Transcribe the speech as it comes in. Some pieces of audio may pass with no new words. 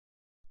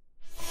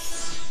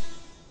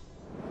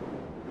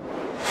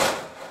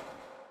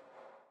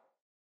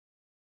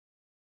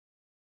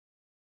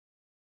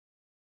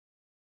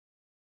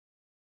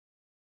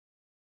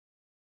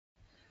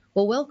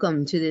Well,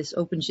 welcome to this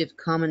OpenShift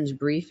Commons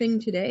briefing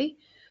today.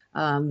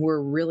 We're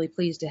really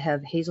pleased to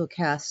have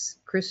Hazelcast's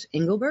Chris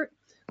Engelbert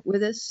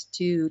with us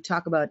to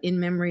talk about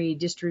in-memory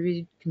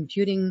distributed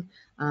computing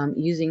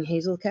using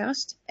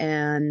Hazelcast.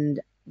 And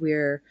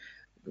we're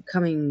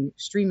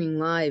streaming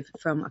live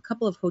from a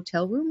couple of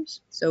hotel rooms.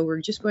 So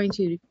we're just going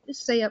to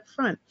just say up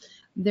front,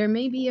 there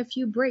may be a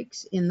few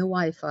breaks in the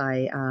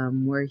Wi-Fi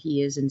where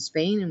he is in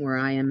Spain and where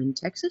I am in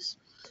Texas.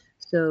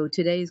 So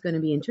today is going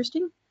to be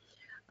interesting.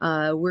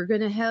 We're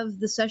going to have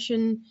the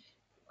session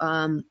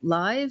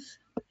live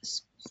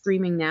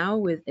streaming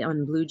now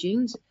on Blue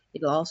Jeans.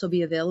 It'll also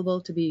be available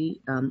to be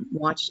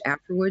watched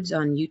afterwards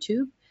on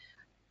YouTube.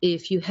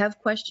 If you have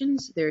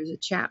questions, there's a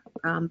chat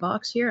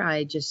box here.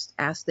 I just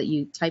ask that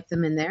you type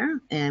them in there,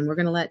 and we're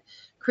going to let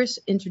Chris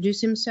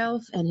introduce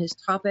himself and his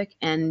topic.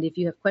 And if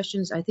you have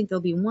questions, I think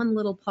there'll be one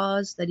little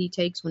pause that he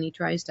takes when he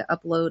tries to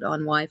upload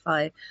on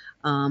Wi-Fi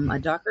a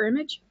Docker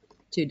image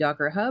to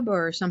Docker Hub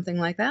or something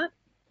like that.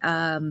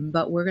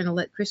 But we're going to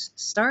let Chris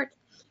start,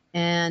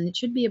 and it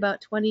should be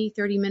about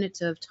 20-30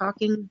 minutes of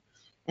talking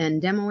and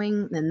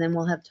demoing, and then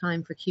we'll have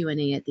time for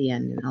Q&A at the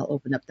end, and I'll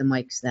open up the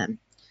mics then.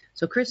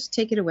 So Chris,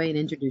 take it away and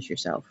introduce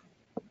yourself.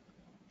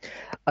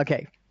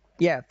 Okay.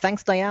 Yeah,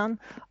 thanks, Diane.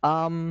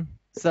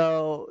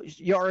 So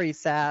you already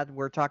said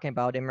we're talking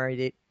about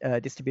in-memory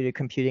distributed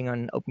computing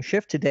on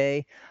OpenShift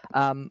today.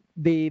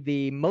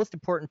 The most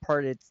important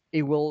part is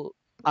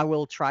I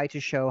will try to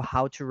show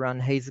how to run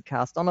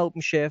Hazelcast on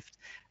OpenShift.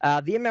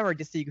 The in-memory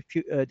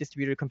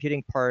distributed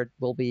computing part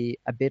will be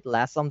a bit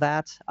less on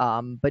that.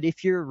 But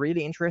if you're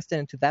really interested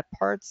into that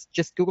part,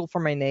 just Google for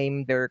my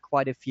name. There are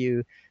quite a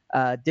few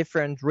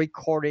different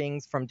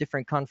recordings from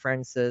different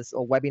conferences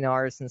or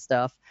webinars and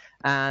stuff.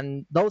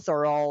 And those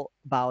are all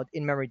about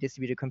in-memory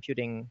distributed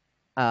computing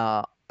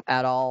at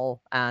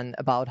all and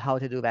about how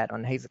to do that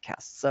on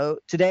Hazelcast. So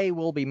today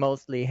will be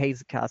mostly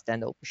Hazelcast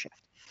and OpenShift.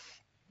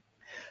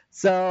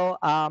 So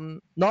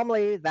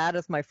normally that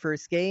is my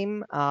first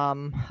game.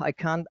 I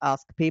can't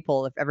ask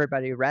people if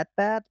everybody read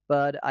that,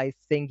 but I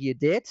think you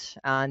did,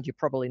 and you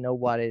probably know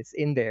what is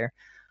in there.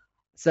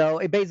 So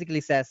it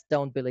basically says,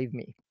 don't believe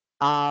me.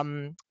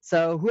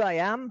 So who I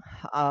am,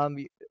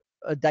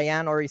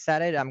 Diane already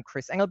said it. I'm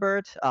Chris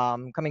Engelbert,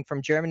 coming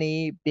from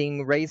Germany,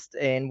 being raised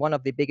in one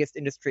of the biggest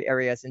industry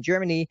areas in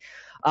Germany.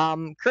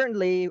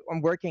 Currently,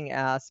 I'm working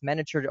as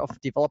manager of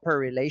developer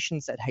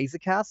relations at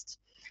Hazelcast.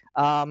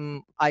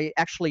 I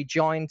actually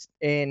joined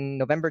in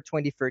November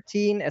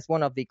 2013 as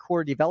one of the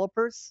core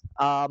developers,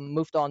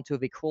 moved on to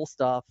the cool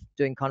stuff,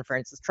 doing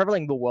conferences,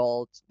 traveling the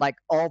world, like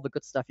all the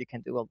good stuff you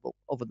can do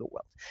over the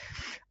world.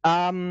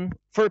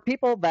 For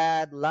people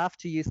that love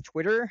to use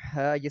Twitter,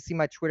 you see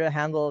my Twitter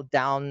handle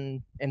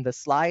down in the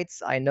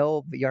slides. I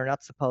know you're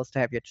not supposed to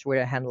have your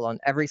Twitter handle on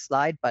every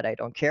slide, but I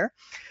don't care.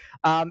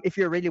 If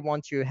you really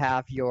want to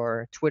have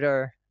your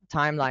Twitter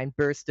timeline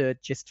bursted,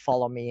 just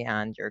follow me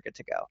and you're good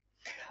to go.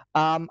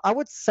 I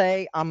would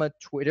say I'm a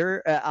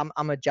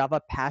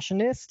Java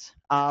passionist.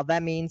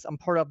 That means I'm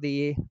part of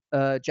the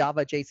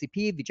Java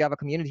JCP, the Java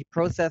community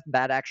process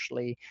that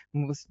actually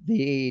moves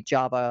the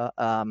Java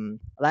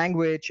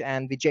language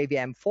and the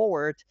JVM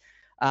forward.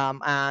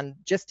 And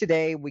just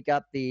today we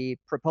got the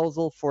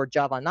proposal for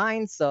Java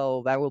 9,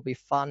 so that will be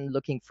fun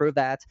looking through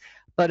that.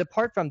 But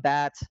apart from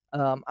that,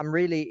 I'm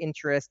really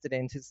interested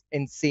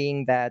in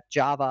seeing that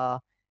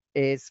Java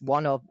is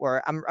one of,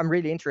 or I'm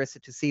really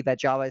interested to see that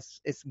Java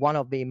is one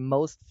of the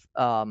most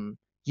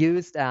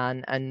used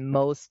and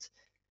most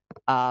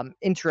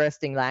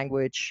interesting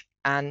language,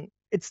 and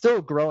it's still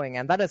growing,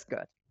 and that is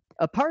good.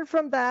 Apart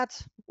from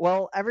that,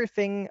 well,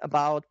 everything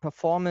about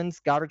performance,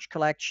 garbage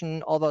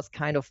collection, all those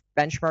kind of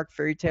benchmark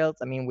fairy tales.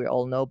 I mean, we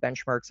all know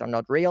benchmarks are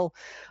not real.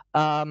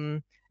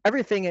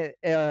 Everything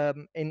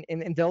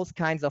in those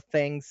kinds of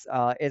things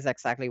is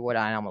exactly what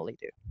I normally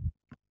do.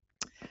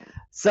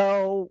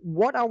 So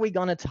what are we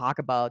going to talk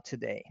about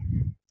today?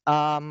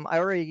 I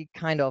already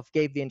kind of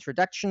gave the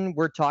introduction.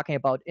 We're talking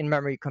about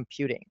in-memory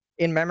computing.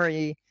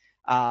 In-memory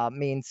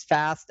means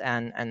fast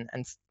and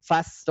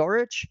fast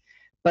storage,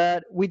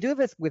 but we do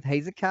this with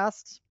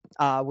Hazelcast,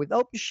 with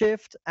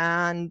OpenShift,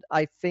 and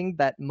I think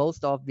that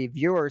most of the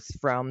viewers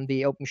from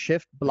the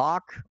OpenShift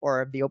blog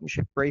or the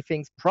OpenShift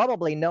briefings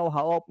probably know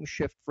how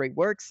OpenShift 3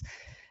 works.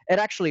 It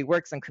actually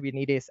works on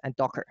Kubernetes and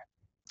Docker.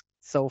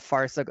 So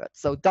far, so good.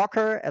 So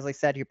Docker, as I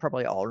said, you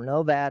probably all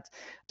know that.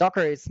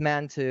 Docker is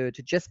meant to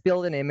just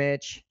build an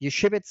image, you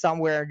ship it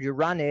somewhere, you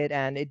run it,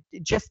 and it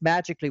just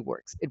magically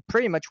works. It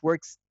pretty much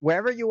works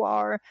wherever you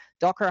are.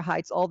 Docker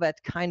hides all that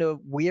kind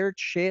of weird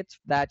shit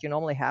that you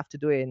normally have to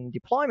do in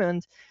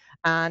deployment,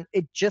 and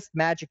it just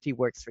magically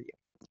works for you.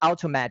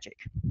 Auto magic.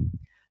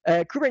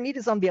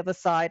 Kubernetes on the other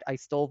side, I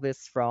stole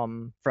this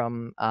from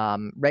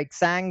Ray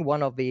Zhang,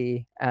 one of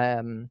the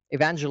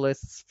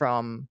evangelists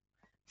from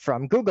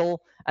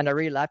Google, and I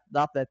really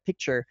love that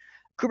picture.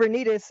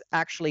 Kubernetes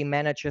actually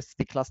manages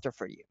the cluster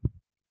for you.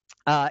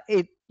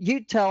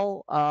 You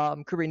tell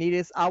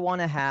Kubernetes, I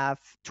want to have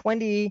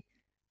 20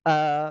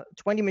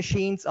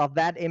 machines of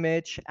that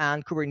image,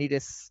 and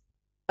Kubernetes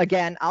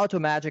again,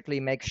 automatically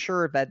make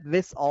sure that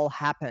this all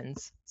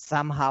happens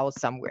somehow,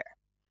 somewhere.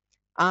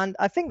 And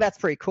I think that's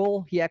pretty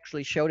cool. He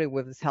actually showed it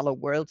with his Hello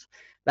World.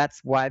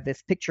 That's why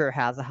this picture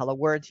has a Hello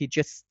World. He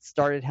just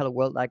started Hello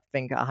World, I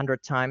think,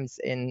 100 times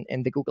in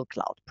the Google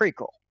Cloud. Pretty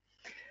cool.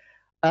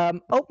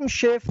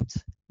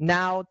 OpenShift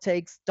now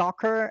takes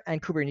Docker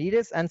and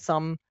Kubernetes and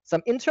some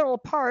internal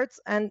parts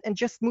and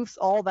just moves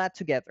all that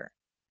together.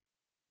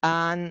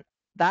 And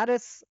that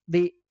is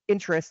the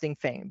interesting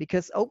thing,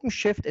 because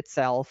OpenShift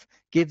itself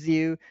gives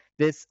you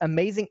this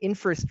amazing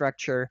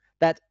infrastructure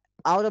that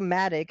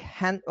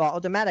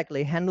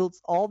automatically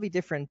handles all the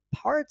different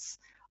parts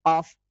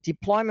of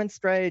deployment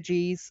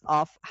strategies,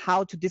 of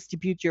how to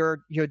distribute your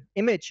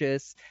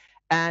images,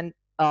 and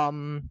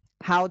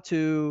how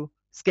to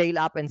scale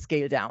up and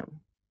scale down.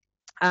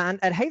 And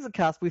at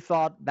Hazelcast, we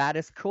thought that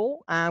is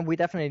cool, and we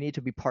definitely need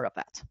to be part of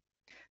that.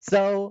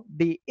 So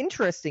the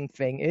interesting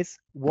thing is,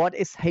 what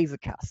is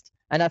Hazelcast?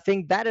 And I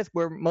think that is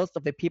where most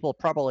of the people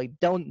probably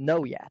don't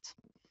know yet.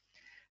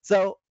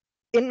 So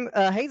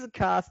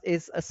Hazelcast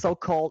is a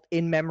so-called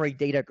in-memory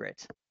data grid.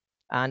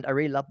 And I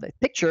really love the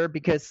picture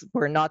because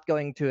we're not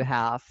going to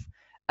have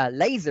a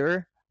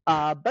laser,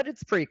 but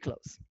it's pretty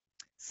close.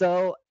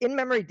 So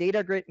in-memory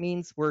data grid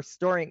means we're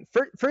storing,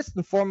 first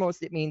and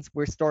foremost, it means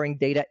we're storing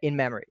data in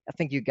memory. I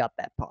think you got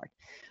that part.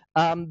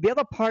 The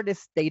other part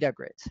is data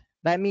grid.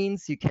 That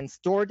means you can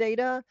store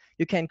data,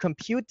 you can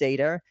compute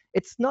data.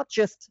 It's not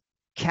just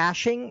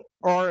caching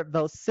or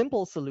those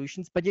simple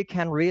solutions, but you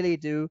can really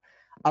do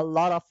a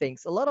lot of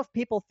things. A lot of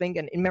people think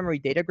an in-memory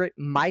data grid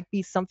might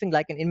be something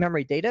like an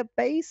in-memory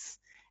database.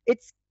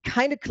 It's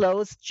kind of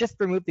close. Just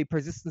remove the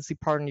persistency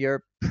part and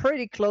you're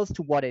pretty close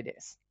to what it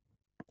is.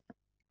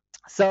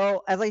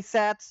 So as I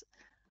said,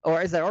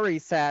 or as I already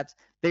said,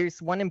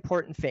 there's one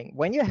important thing.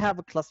 When you have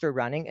a cluster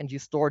running and you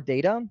store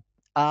data,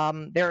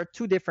 there are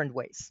two different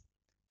ways.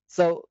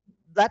 So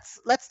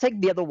let's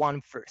take the other one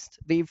first.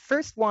 The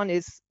first one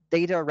is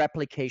data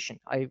replication.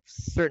 I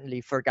certainly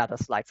forgot a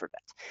slide for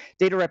that.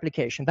 Data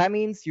replication. That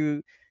means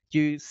you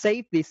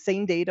save the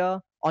same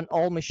data on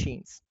all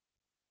machines.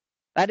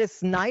 That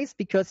is nice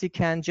because you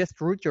can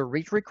just route your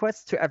read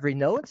requests to every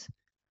node,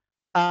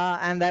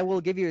 and that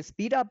will give you a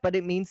speed up, but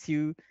it means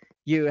you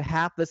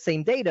have the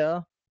same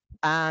data,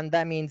 and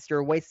that means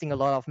you're wasting a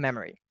lot of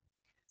memory.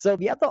 So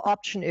the other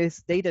option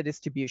is data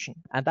distribution,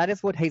 and that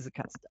is what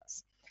Hazelcast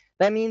does.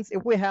 That means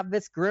if we have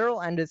this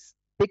grill and this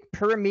big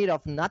pyramid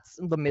of nuts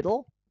in the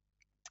middle,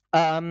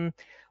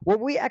 what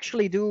we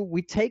actually do,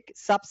 we take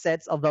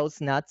subsets of those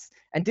nuts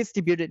and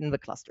distribute it in the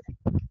cluster.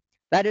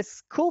 That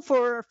is cool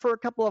for a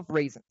couple of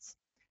reasons.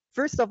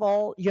 First of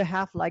all, you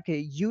have like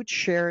a huge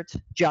shared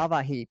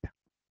Java heap,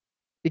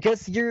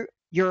 because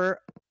you're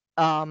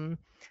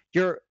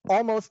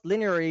almost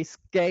linearly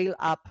scale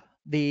up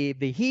the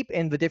heap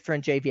in the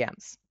different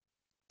JVMs.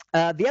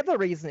 The other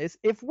reason is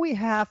if we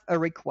have a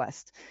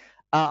request,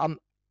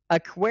 a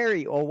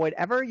query or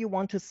whatever you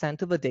want to send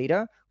to the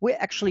data, we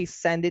actually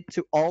send it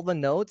to all the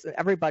nodes, and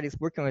everybody's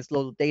working on this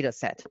little data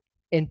set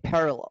in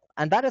parallel.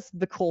 And that is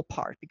the cool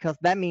part, because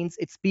that means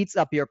it speeds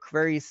up your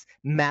queries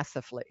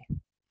massively.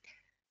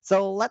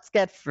 So let's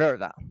get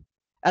further.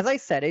 As I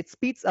said, it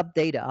speeds up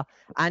data,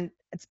 and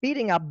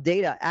speeding up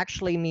data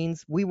actually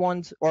means we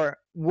want, or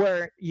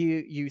where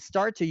you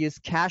start to use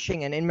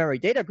caching and in-memory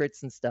data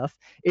grids and stuff,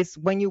 is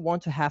when you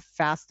want to have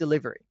fast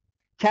delivery.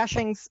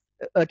 Caches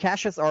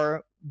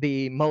are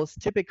the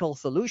most typical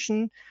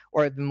solution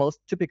or the most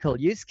typical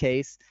use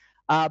case,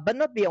 but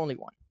not the only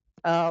one.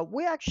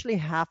 We actually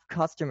have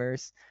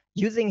customers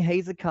using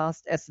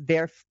Hazelcast as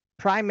their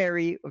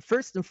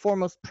first and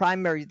foremost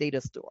primary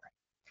data store.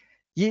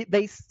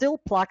 They still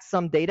plug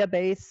some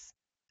database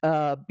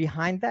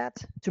behind that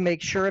to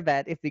make sure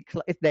that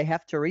if they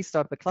have to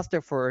restart the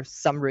cluster for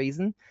some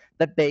reason,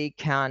 that they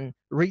can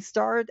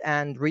restart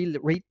and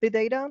read the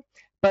data.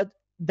 But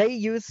they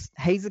use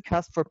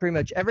Hazelcast for pretty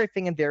much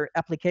everything, and their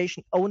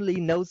application only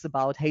knows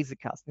about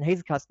Hazelcast, and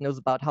Hazelcast knows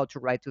about how to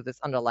write to this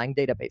underlying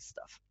database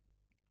stuff.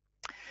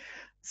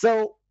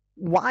 So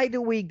why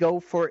do we go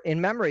for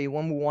in-memory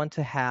when we want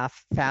to have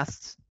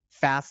fast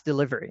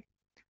delivery?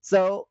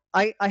 So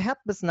I have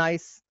this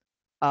nice,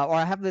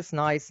 I have this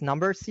nice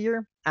numbers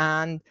here,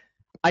 and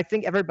I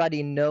think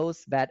everybody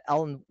knows that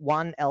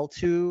L1,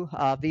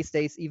 L2, these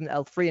days even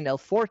L3 and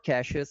L4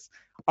 caches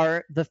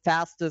are the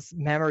fastest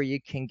memory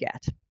you can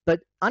get.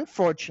 But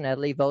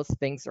unfortunately, those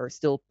things are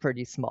still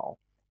pretty small.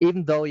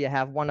 Even though you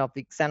have one of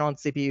the Xenon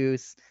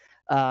CPUs,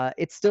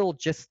 it's still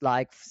just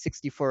like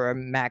 64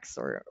 max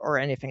or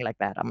anything like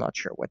that. I'm not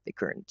sure what the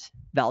current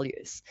value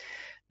is.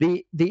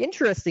 The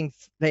interesting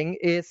thing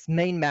is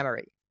main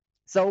memory.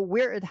 So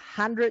we're at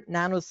 100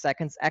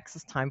 nanoseconds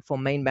access time for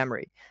main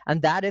memory,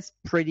 and that is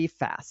pretty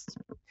fast.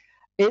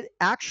 It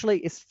actually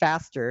is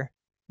faster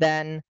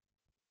than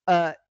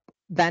a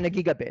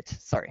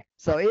gigabit. Sorry.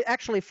 So it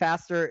actually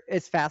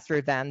is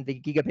faster than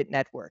the gigabit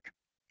network.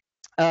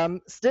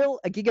 Still,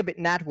 a gigabit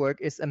network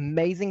is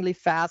amazingly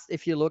fast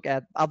if you look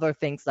at other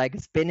things like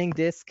a spinning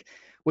disk,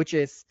 which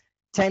is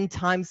 10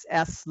 times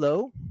as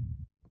slow.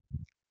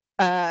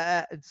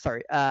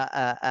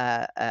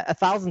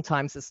 1,000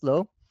 times as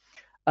slow,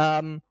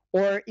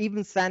 or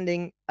even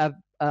sending a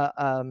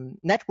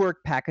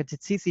network packet, a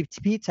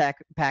TCP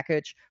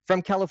package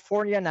from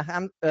California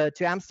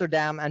to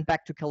Amsterdam and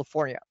back to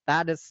California.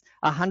 That is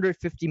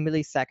 150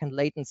 millisecond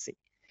latency.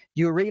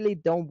 You really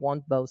don't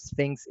want those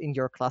things in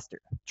your cluster.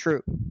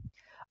 True.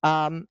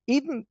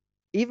 Even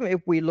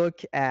if we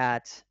look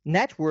at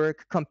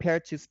network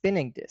compared to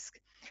spinning disk,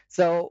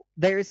 so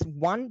there's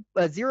 0.01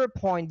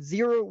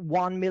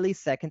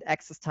 millisecond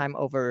access time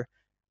over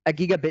a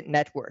gigabit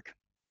network,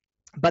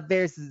 but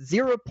there's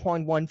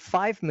 0.15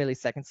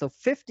 milliseconds, so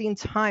 15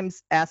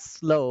 times as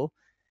slow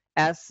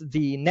as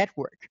the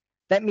network.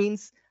 That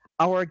means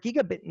our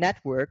gigabit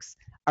networks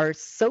are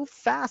so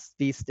fast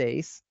these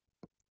days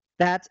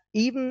that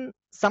even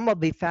some of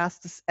the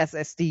fastest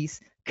SSDs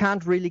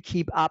can't really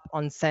keep up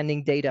on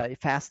sending data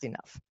fast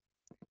enough.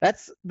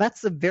 That's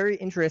a very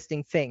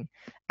interesting thing.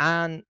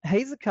 And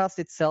Hazelcast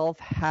itself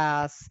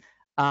has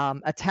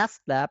a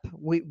test lab.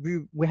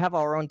 We have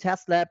our own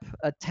test lab,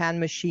 10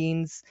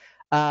 machines,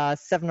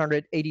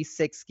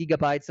 786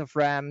 gigabytes of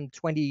RAM,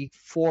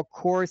 24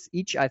 cores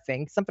each, I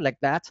think, something like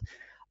that.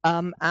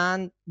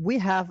 And we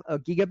have a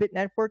gigabit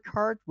network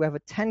card, we have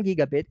a 10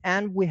 gigabit,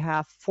 and we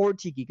have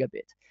 40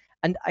 gigabit.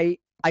 And I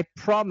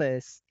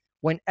promise,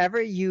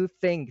 whenever you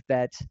think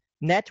that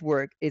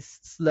network is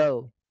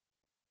slow,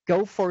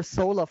 go for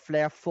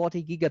SolarFlare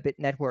 40 gigabit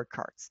network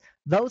cards.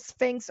 Those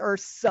things are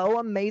so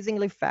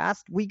amazingly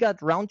fast. We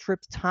got round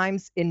trip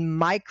times in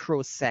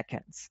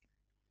microseconds.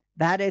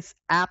 That is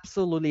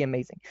absolutely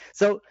amazing.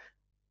 So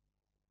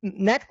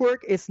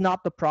network is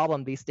not the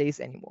problem these days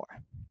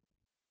anymore.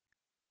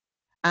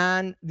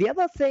 And the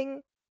other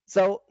thing,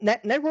 so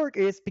network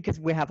is because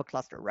we have a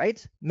cluster,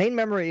 right? Main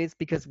memory is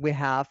because we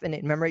have an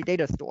in-memory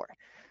data store.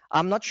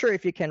 I'm not sure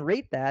if you can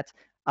read that.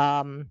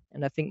 And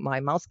I think my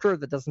mouse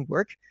cursor doesn't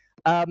work.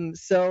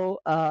 This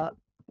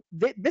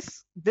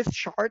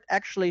chart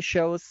actually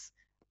shows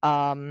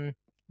the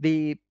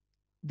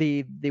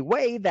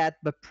way that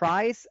the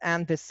price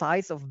and the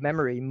size of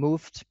memory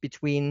moved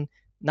between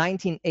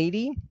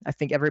 1980, I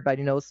think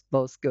everybody knows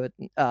those good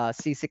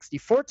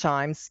C64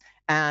 times,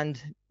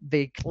 and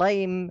they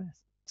claim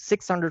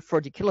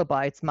 640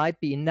 kilobytes might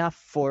be enough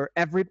for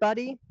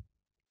everybody,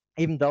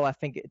 even though I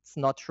think it's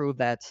not true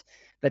that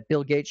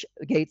Bill Gates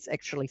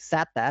actually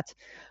said that.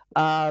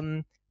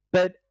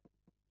 But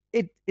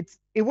it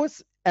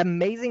was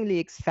amazingly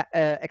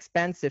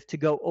expensive to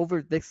go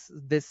over this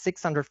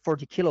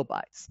 640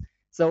 kilobytes.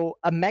 So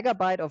a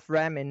megabyte of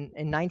RAM in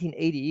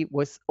 1980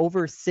 was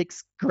over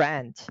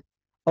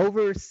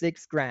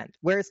 $6,000,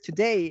 whereas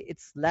today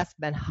it's less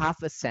than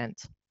half a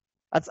cent.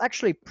 That's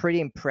actually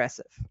pretty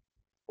impressive,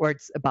 or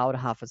it's about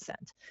half a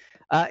cent.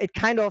 It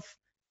kind of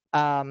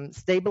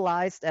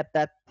stabilized at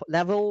that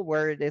level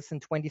where it is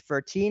in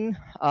 2013,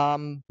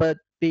 but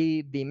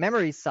the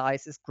memory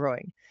size is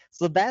growing.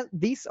 So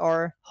these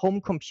are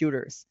home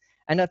computers.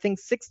 And I think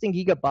 16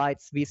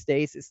 gigabytes these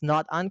days is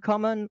not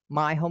uncommon.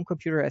 My home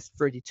computer has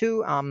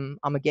 32. I'm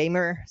a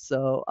gamer,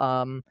 so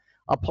I'll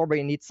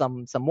probably need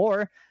some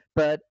more.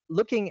 But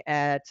looking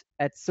at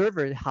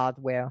server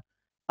hardware,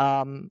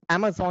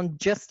 Amazon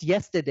just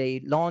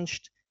yesterday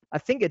launched, I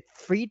think, a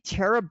 3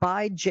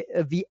 terabyte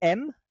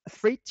VM.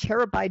 3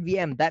 terabyte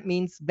VM. That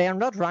means they're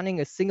not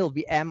running a single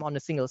VM on a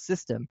single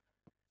system.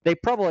 They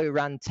probably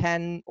run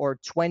 10 or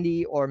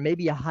 20 or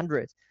maybe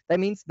 100. That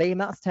means they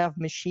must have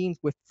machines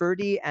with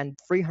 30 and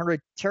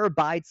 300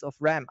 terabytes of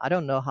RAM. I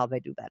don't know how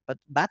they do that, but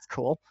that's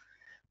cool.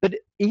 But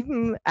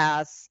even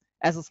as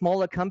a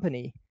smaller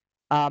company,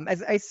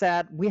 as I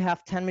said, we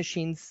have 10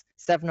 machines,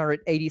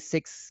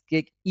 786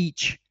 gig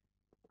each.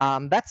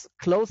 That's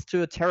close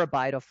to a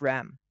terabyte of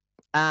RAM.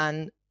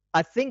 And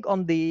I think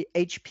on the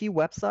HP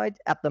website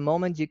at the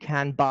moment, you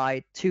can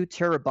buy 2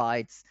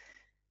 terabytes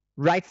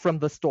right from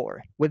the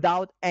store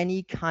without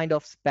any kind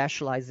of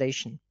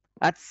specialization.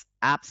 That's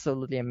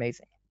absolutely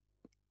amazing.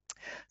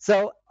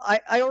 So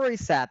I already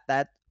said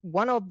that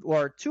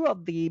two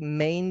of the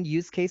main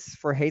use cases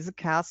for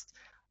Hazelcast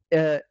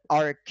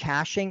are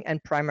caching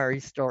and primary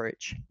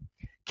storage.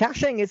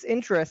 Caching is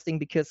interesting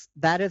because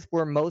that is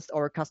where most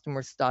our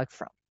customers start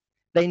from.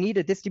 They need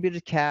a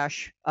distributed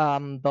cache.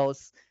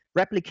 Those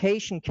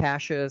replication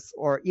caches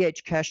or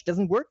cache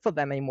doesn't work for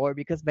them anymore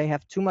because they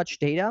have too much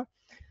data.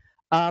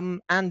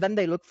 And then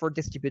they look for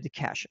distributed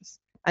caches.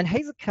 And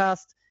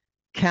Hazelcast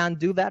can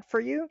do that for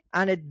you,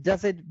 and it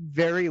does it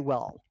very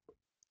well.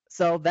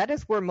 So that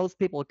is where most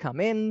people come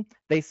in.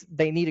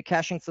 They need a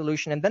caching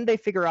solution, and then they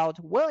figure out,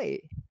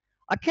 wait,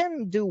 I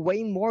can do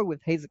way more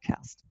with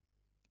Hazelcast.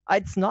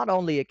 It's not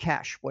only a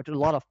cache, what a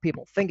lot of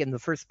people think in the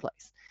first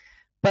place.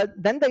 But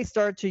then they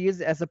start to use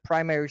it as a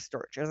primary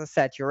storage. As I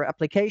said, your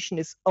application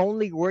is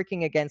only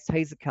working against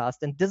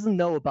Hazelcast and doesn't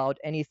know about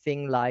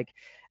anything like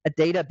a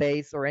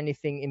database or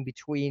anything in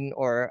between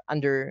or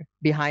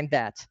behind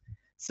that.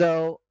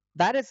 So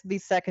that is the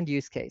second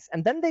use case.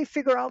 And then they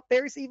figure out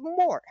there's even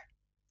more.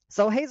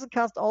 So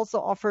Hazelcast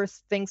also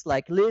offers things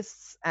like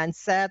lists and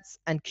sets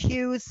and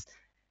queues.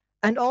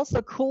 and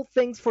also cool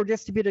things for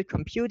distributed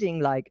computing,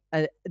 like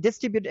a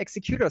distributed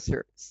executor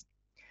service.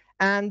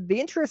 And the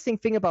interesting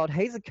thing about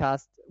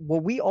Hazelcast,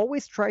 what we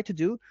always try to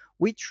do,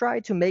 we try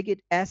to make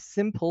it as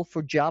simple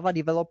for Java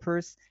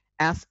developers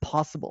as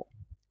possible.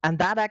 And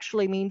that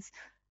actually means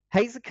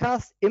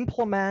Hazelcast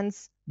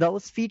implements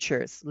those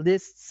features,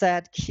 list,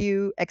 set,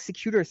 queue,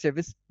 executor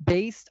service,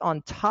 based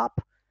on top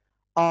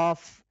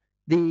of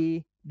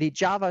the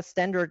Java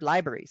standard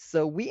libraries.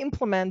 So we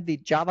implement the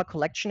Java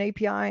collection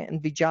API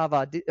and the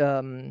Java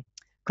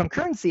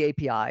concurrency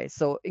API,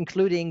 so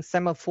including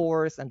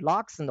semaphores and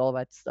locks and all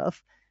that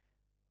stuff,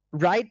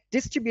 right,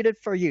 distributed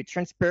for you,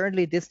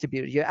 transparently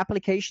distributed. Your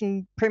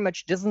application pretty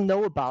much doesn't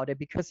know about it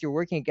because you're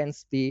working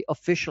against the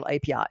official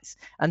APIs.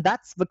 And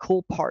that's the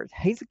cool part.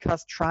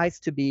 Hazelcast tries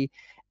to be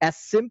as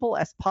simple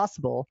as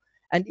possible.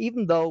 And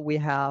even though we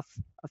have,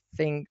 I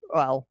think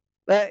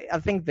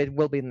that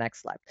will be the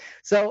next slide.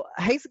 So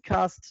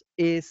Hazelcast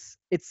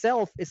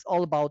itself is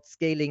all about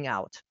scaling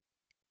out.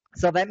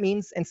 So that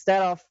means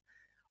instead of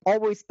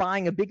always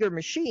buying a bigger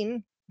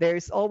machine,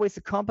 there's always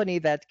a company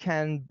that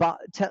can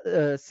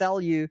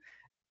sell you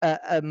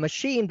a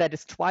machine that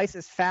is twice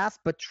as fast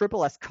but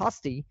triple as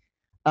costly.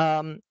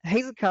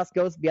 Hazelcast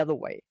goes the other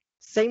way,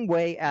 same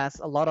way as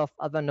a lot of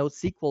other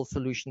NoSQL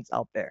solutions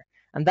out there.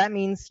 And that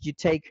means you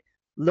take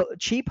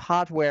cheap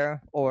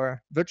hardware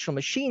or virtual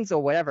machines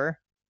or whatever,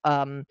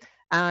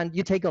 and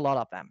you take a lot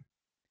of them.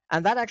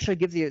 And that actually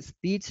gives you a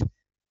speed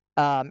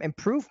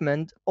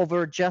improvement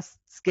over just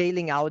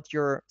scaling out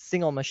your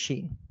single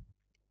machine.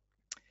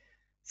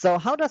 So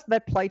how does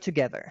that play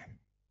together?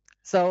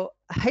 So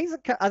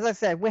Hazelcast, as I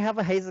said, we have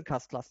a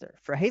Hazelcast cluster.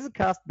 For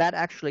Hazelcast, that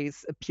actually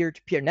is a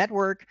peer-to-peer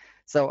network.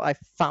 So I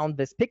found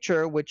this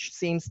picture, which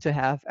seems to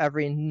have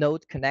every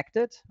node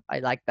connected. I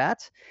like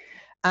that.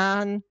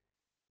 And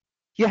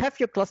you have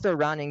your cluster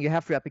running, you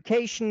have your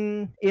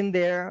application in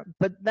there,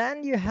 but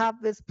then you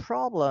have this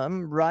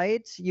problem,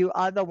 right? You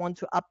either want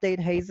to update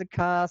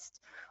Hazelcast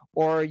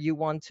or you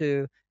want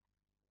to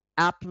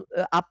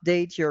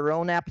update your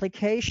own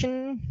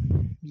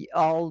application.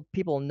 All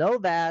people know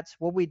that.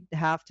 What we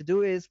have to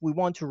do is we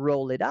want to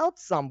roll it out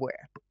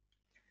somewhere.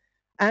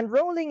 And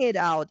rolling it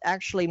out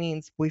actually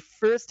means we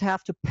first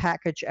have to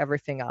package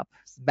everything up.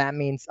 So that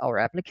means our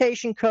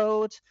application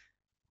code,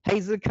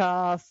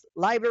 Hazelcast,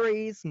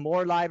 libraries,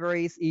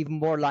 even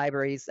more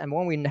libraries. And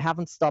when we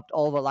haven't stopped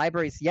all the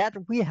libraries yet,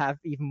 we have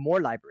even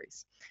more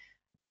libraries.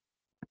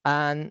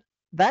 And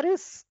that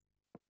is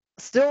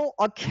still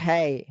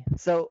okay.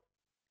 So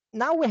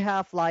now we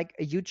have like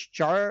a huge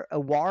jar, a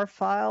war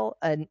file,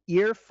 an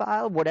ear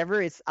file, whatever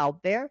is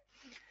out there.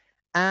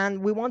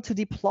 And we want to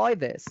deploy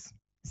this.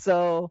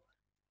 So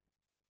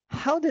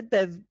how did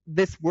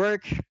this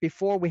work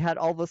before we had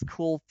all those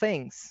cool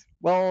things?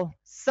 Well,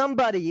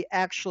 somebody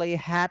actually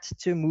had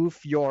to move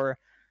your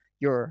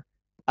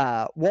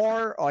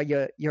war or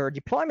your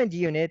deployment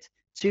unit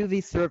to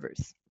these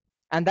servers.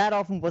 And that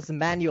often was a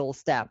manual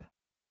step.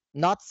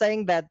 Not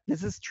saying that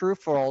this is true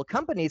for all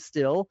companies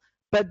still,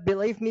 but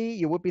believe me,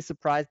 you would be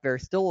surprised. There are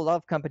still a lot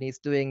of companies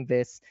doing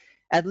this,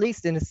 at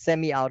least in a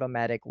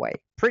semi-automatic way.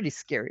 Pretty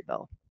scary,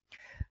 though.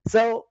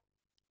 So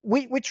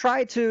we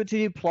try to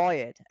deploy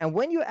it. And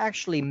when you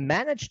actually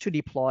manage to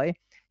deploy,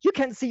 you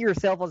can see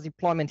yourself as a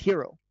deployment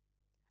hero.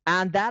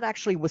 And that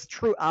actually was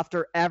true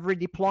after every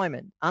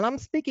deployment. And I'm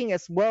speaking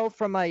as well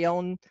from my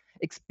own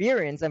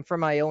experience and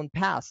from my own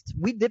past.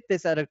 We did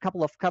this at a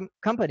couple of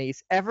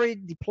companies. Every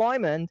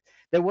deployment,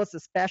 there was a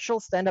special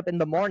stand-up in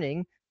the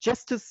morning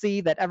just to see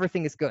that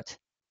everything is good.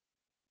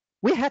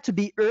 We had to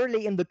be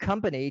early in the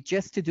company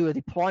just to do a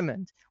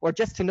deployment, or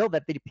just to know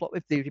that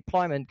if the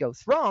deployment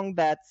goes wrong,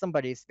 that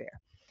somebody is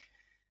there.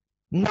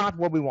 Not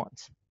what we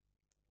want.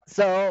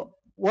 So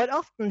what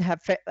often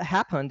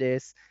happened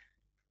is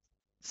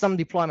some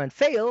deployment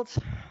failed.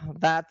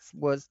 That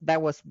was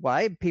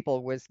why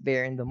people was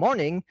there in the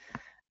morning,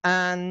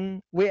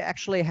 and we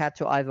actually had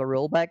to either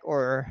roll back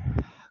or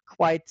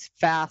quite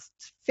fast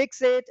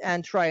fix it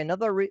and try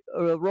another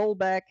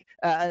rollback,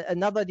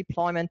 another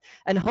deployment,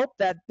 and hope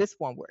that this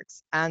one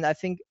works. And I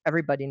think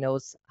everybody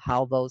knows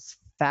how those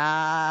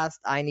fast,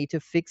 I need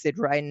to fix it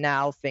right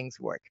now things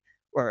work,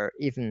 or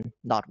even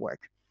not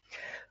work.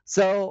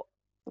 So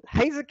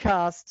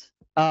Hazelcast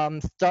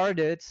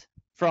started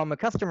from a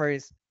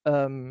customer's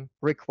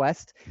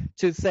request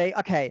to say,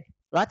 okay,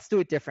 let's do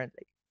it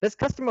differently. This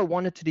customer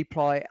wanted to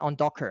deploy on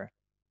Docker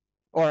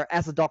or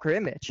as a Docker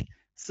image.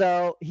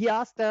 So he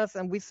asked us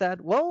and we said,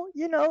 well,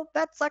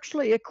 that's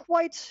actually a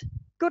quite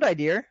good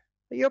idea.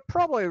 You're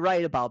probably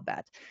right about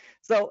that.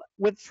 So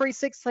with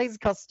 3.6,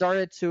 Hazelcast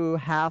started to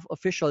have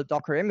official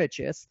Docker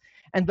images,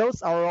 and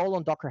those are all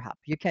on Docker Hub.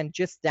 You can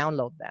just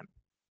download them.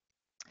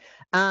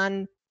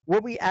 And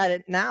what we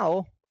added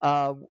now,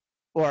 or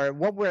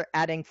what we're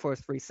adding for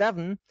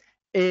 3.7,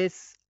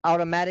 is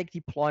automatic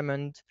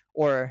deployment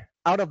or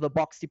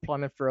out-of-the-box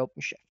deployment for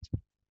OpenShift.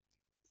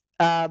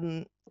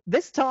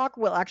 This talk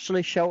will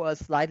actually show a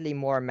slightly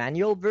more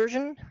manual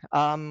version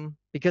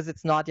because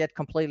it's not yet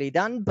completely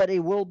done, but it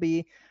will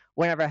be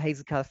whenever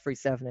Hazelcast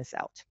 3.7 is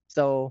out.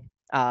 So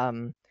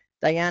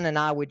Diane and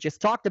I, we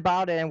just talked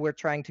about it, and we're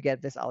trying to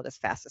get this out as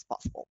fast as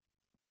possible,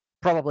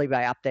 probably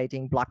by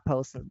updating blog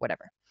posts and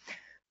whatever.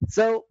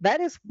 So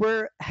that is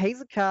where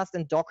Hazelcast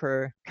and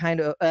Docker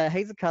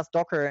Hazelcast,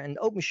 Docker, and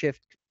OpenShift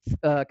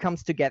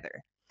comes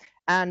together.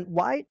 And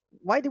why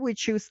do we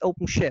choose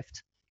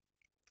OpenShift?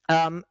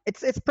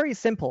 It's pretty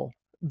simple.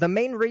 The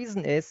main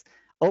reason is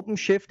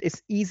OpenShift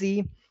is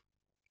easy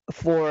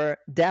for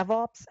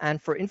DevOps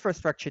and for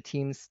infrastructure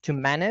teams to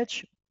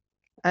manage,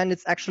 and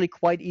it's actually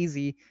quite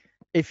easy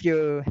if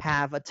you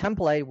have a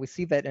template. We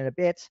see that in a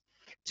bit,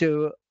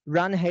 to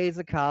run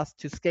Hazelcast,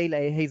 to scale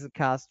a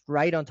Hazelcast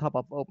right on top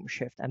of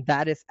OpenShift, and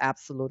that is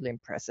absolutely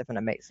impressive and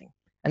amazing.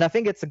 And I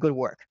think it's a good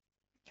work.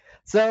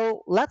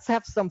 So let's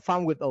have some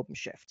fun with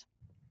OpenShift.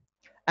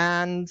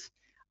 And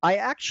I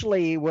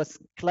actually was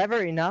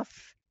clever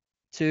enough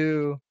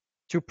to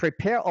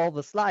prepare all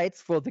the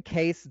slides for the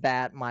case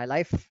that my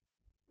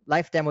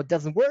live demo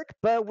doesn't work,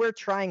 but we're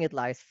trying it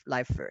live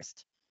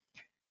first.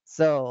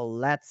 So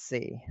let's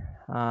see.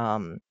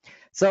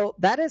 So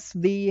that is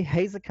the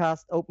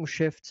Hazelcast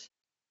OpenShift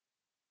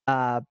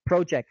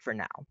project for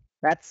now.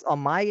 That's on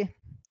my,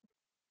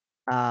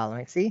 let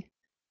me see.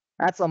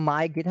 That's on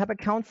my GitHub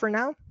account for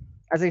now.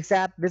 As I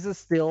said, this is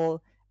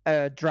still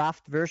a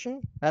draft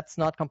version. That's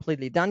not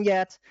completely done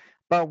yet,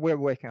 but we're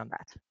working on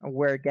that.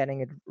 We're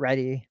getting it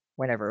ready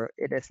whenever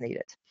it is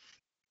needed.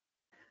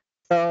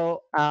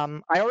 So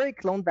I already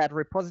cloned that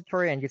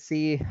repository, and you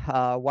see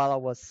while I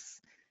was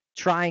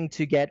trying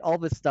to get all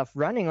this stuff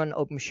running on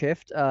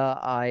OpenShift,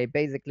 I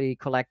basically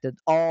collected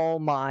all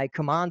my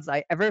commands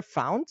I ever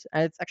found.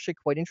 And it's actually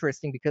quite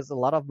interesting because a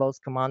lot of those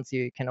commands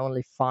you can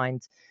only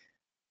find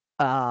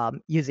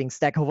using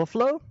Stack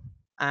Overflow.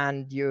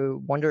 And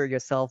you wonder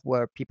yourself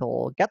where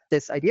people get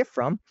this idea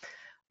from.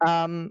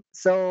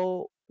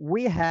 So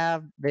we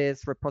have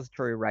this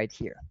repository right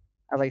here.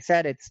 As I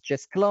said, it's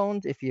just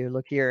cloned. If you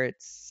look here,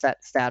 it's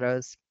set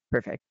status.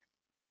 Perfect.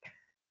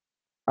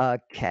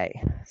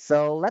 Okay,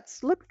 so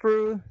let's look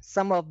through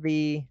some of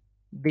the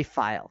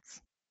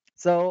files.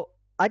 So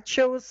I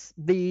chose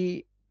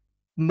the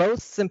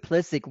most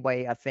simplistic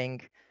way, I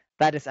think,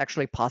 that is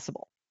actually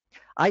possible.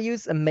 I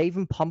use a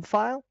Maven pump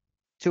file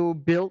to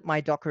build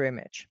my Docker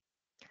image.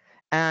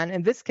 And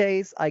in this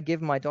case, I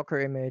give my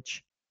Docker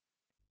image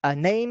a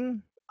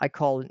name. I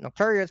call it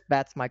Noctarius.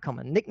 That's my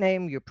common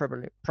nickname. You've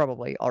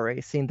probably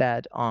already seen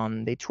that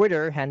on the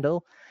Twitter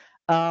handle.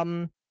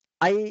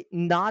 I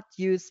not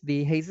use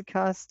the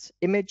Hazelcast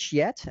image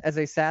yet. As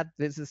I said,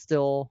 this is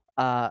still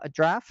a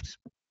draft.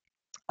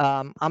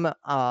 I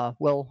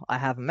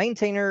have a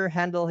maintainer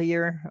handle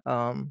here,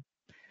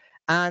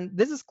 and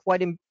this is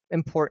quite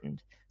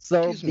important.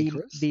 So Excuse me,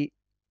 Chris?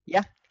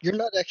 Yeah. You're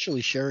not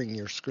actually sharing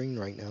your screen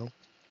right now.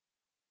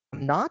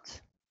 I'm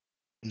not?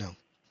 No.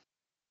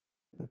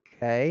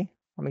 Okay,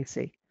 let me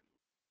see.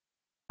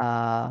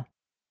 Whoa,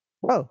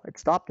 it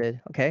stopped it.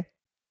 Okay.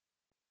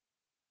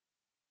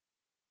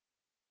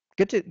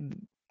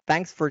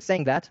 Thanks for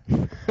saying that.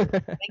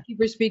 Thank you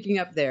for speaking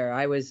up there.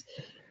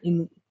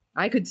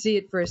 I could see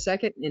it for a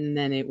second and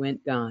then it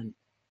went gone.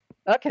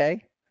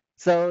 Okay.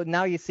 So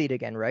now you see it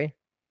again, right?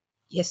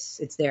 Yes,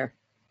 it's there.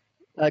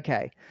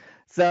 Okay.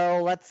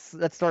 So let's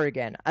start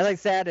again. As I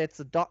said,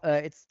 it's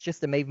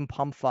just a Maven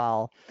pump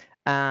file,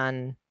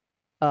 and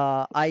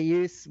I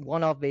use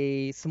one of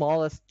the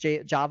smallest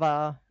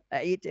Java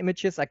 8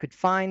 images I could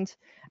find.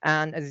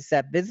 And as I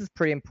said, this is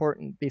pretty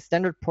important. The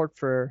standard port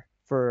for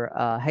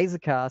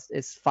Hazelcast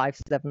is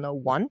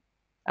 5701.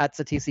 That's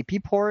a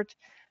TCP port,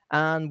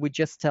 and we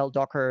just tell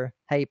Docker,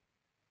 hey,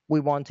 we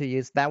want to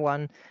use that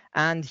one.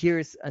 And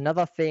here's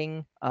another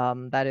thing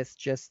that is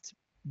just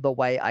the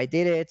way I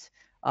did it.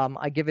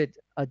 I give it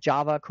a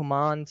Java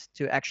command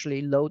to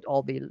actually load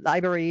all the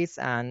libraries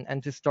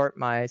and to start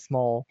my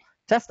small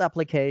test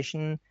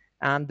application.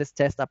 And this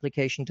test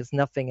application does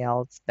nothing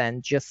else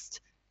than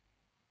just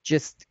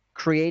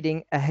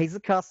creating a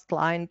Hazelcast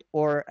client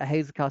or a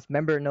Hazelcast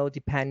member node,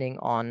 depending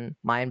on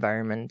my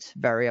environment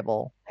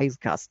variable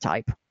Hazelcast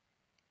type.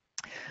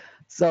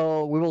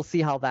 So we will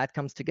see how that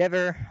comes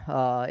together.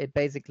 It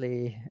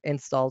basically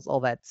installs all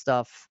that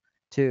stuff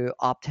to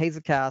opt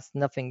Hazelcast.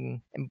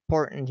 Nothing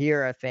important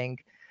here, I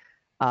think.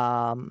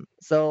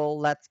 So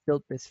let's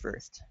build this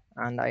first.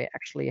 And I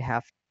actually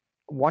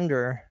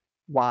wonder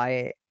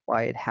why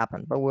it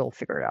happened, but we'll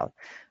figure it out.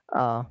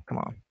 Come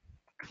on,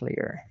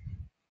 clear.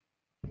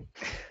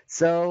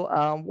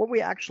 So what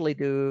we actually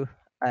do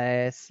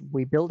is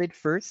we build it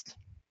first.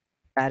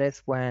 That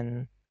is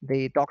when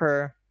the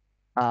Docker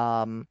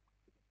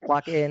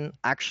plugin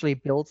actually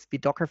builds the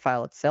Docker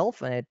file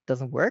itself, and it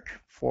doesn't work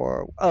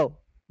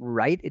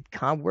it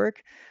can't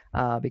work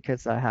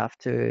because I have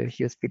to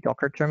use the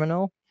Docker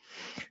terminal.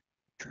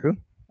 True,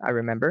 I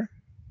remember.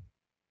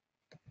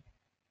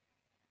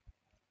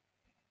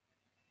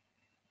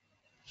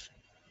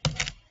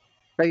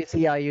 So you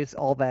see, I use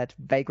all that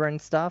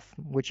Vagrant stuff,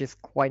 which is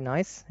quite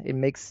nice. It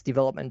makes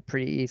development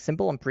pretty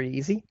simple and pretty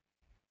easy.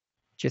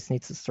 Just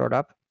needs to start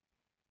up.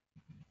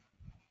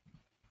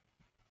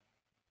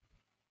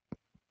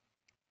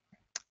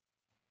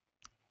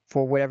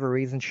 For whatever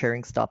reason,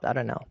 sharing stopped. I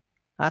don't know.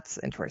 That's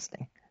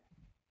interesting.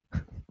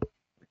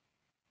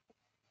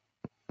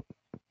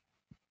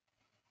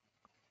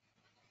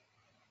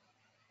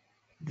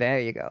 There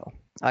you go.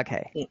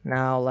 Okay, Yeah.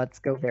 now let's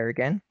go there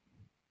again.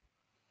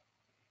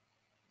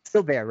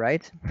 Still there,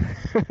 right?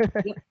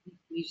 Yep.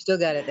 You still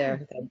got it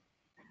there.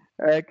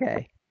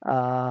 Okay.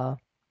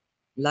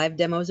 Live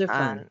demos are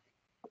fun.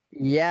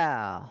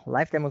 Yeah,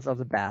 live demos are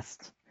the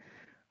best.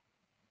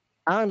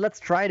 And let's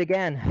try it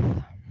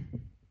again.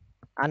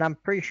 And I'm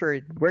pretty sure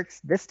it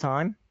works this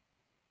time.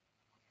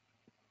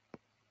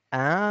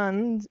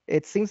 And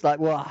it seems like,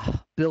 well,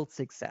 build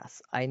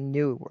success. I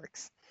knew it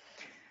works.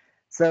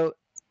 So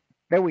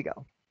there we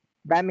go.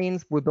 That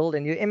means we build a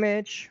new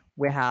image.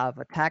 We have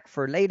a tag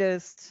for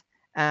latest.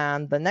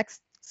 And the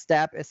next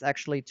step is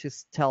actually to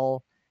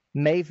tell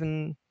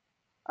Maven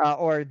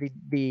or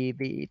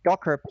the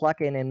Docker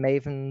plugin in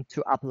Maven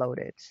to upload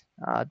it.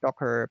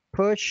 Docker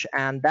push.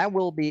 And that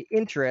will be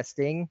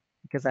interesting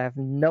because I have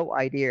no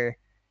idea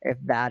if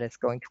that is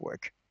going to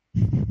work.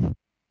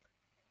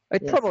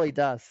 It probably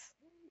does.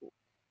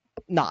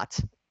 Not.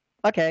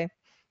 Okay.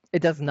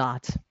 It does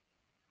not.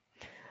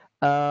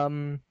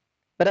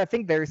 But I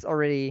think there's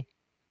already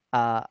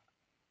a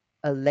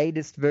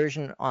latest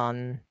version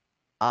on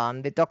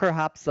the Docker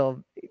Hub,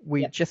 so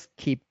we just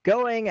keep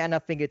going, and I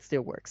think it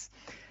still works.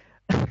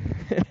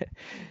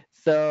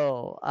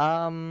 So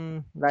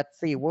let's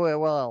see. What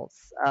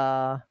else?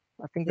 I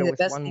think there was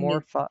one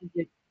more.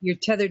 You're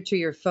tethered to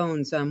your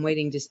phone, so I'm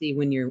waiting to see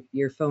when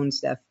your phone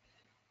stuff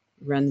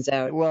runs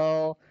out.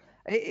 Well,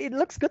 it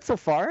looks good so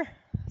far.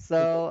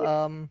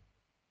 So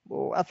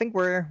I think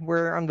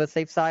we're on the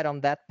safe side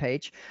on that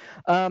page.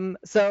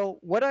 So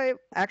what I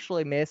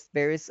actually missed,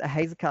 there is a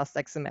Hazelcast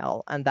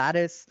XML, and that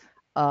is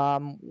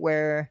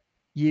where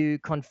you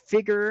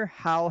configure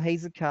how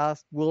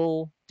Hazelcast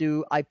will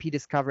do IP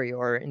discovery,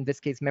 or in this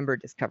case, member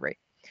discovery.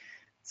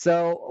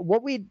 So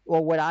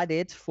what I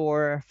did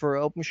for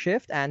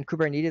OpenShift and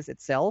Kubernetes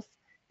itself,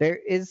 there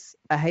is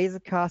a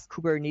Hazelcast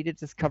Kubernetes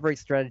discovery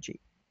strategy.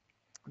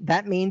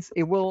 That means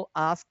it will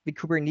ask the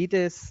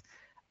Kubernetes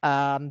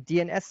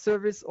DNS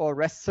service or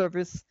REST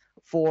service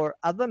for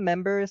other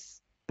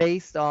members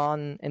based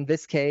on, in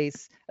this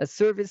case, a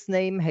service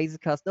name,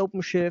 Hazelcast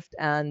OpenShift,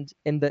 and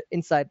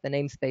inside the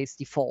namespace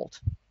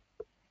default.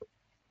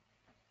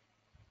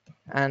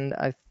 And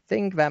I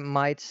think that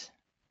might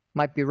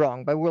be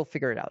wrong, but we'll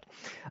figure it out.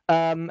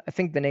 I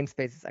think the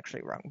namespace is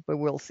actually wrong, but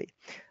we'll see.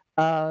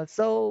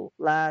 So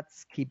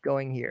let's keep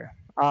going here.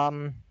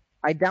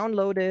 I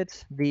downloaded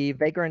the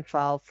Vagrant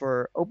file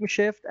for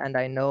OpenShift, and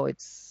I know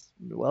it's,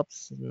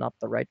 whoops, not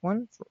the right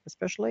one,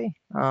 especially.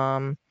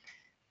 I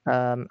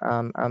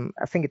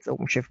think it's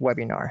OpenShift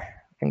webinar.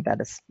 I think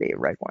that is the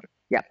right one.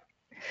 Yeah.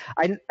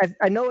 I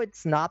know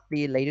it's not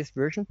the latest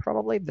version,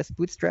 probably, this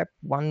Bootstrap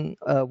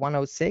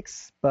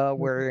 106, but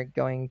we're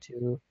going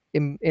to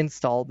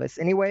install this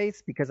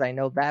anyways, because I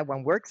know that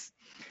one works.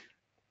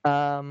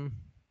 So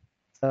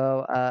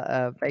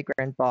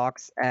Vagrant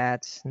box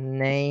at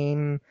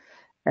name.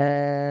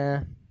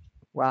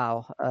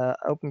 Wow,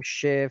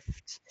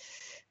 OpenShift,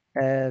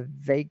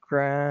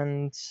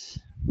 Vagrant,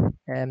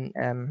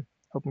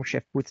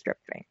 OpenShift Bootstrap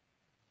thing.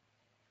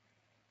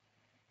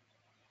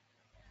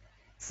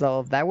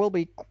 So that will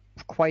be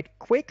quite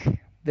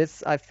quick.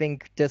 This, I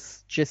think,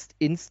 just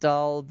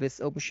install this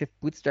OpenShift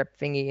Bootstrap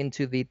thingy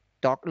into the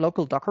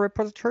local Docker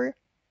repository.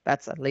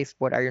 That's at least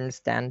what I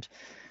understand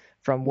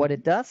from what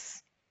it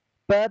does.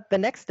 But the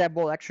next step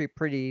will actually be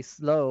pretty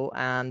slow,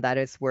 and that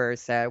is where it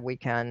said we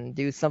can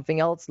do something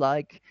else,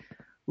 like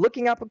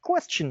looking up a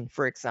question,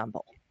 for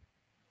example.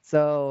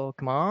 So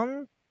come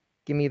on,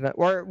 give me the,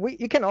 or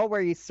you can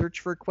already search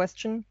for a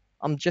question.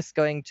 I'm just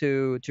going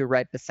to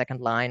write the second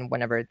line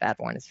whenever that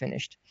one is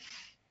finished.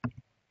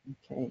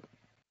 Okay.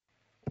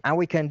 And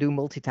we can do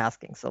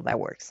multitasking, so that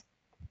works.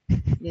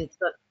 Yeah,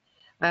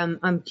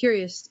 I'm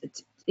curious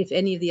if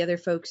any of the other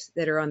folks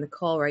that are on the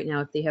call right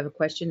now, if they have a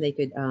question, they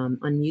could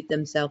unmute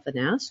themselves and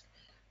ask.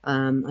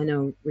 I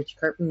know Rich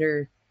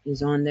Carpenter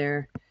is on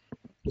there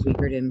because we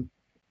heard him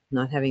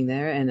not having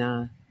there, and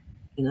I'm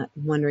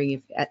wondering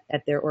if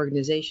at their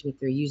organization, if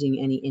they're using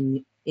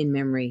any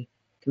in-memory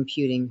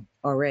computing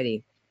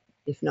already.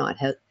 If not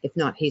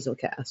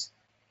Hazelcast.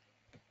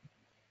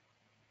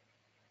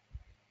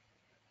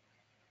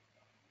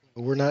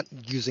 We're not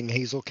using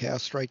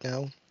Hazelcast right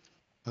now.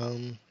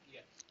 I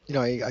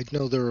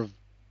know there are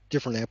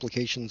different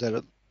applications that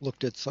have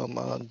looked at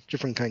some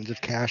different kinds of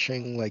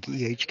caching, like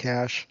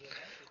cache,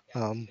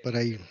 but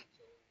I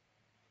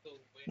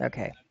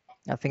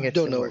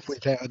don't know if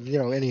we've had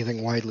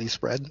anything widely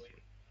spread.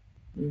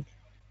 Yeah.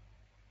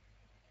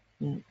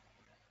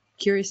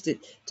 Curious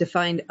to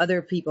find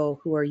other people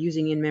who are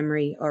using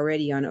in-memory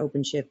already on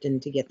OpenShift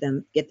and to get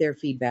their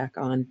feedback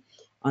on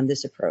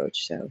this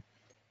approach.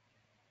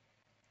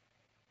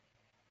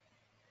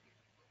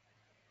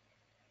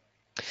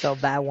 So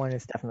that one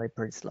is definitely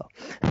pretty slow.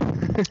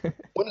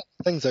 One of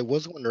the things I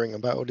was wondering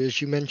about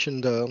is you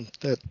mentioned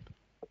that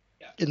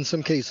in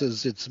some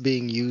cases it's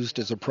being used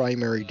as a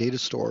primary data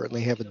store and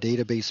they have a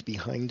database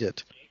behind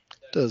it.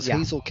 Does Yeah.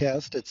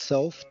 Hazelcast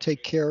itself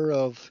take care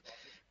of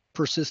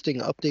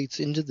persisting updates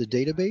into the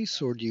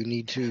database, or do you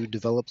need to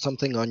develop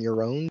something on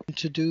your own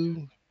to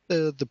do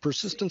the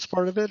persistence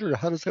part of it, or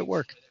how does that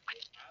work?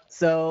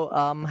 So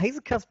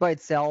Hazelcast by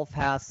itself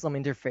has some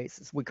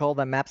interfaces. We call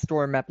them map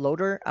store and map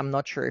loader. I'm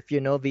not sure if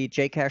you know the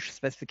JCache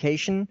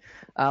specification.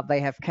 They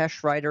have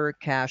cache writer,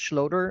 cache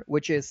loader,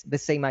 which is the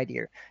same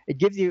idea. It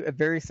gives you a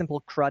very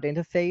simple CRUD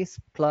interface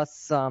plus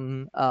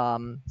some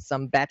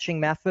batching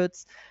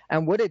methods.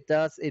 And what it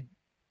does,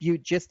 you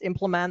just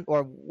implement,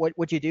 or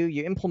what you do,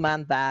 you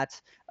implement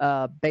that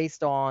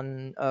based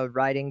on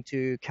writing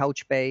to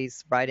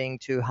Couchbase, writing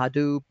to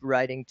Hadoop,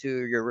 writing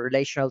to your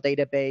relational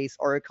database,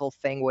 Oracle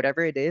thing,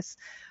 whatever it is.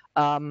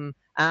 And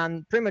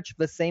pretty much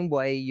the same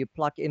way you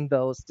plug in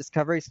those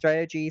discovery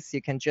strategies,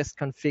 you can just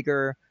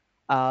configure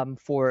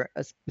for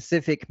a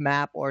specific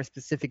map or a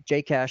specific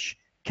JCache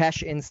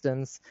cache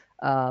instance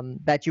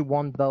that you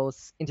want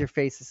those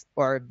interfaces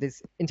or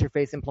these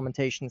interface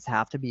implementations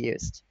have to be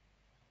used.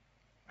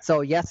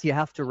 So yes, you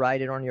have to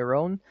write it on your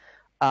own,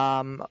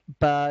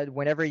 but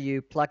whenever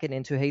you plug it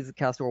into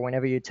Hazelcast or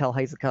whenever you tell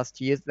Hazelcast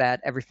to use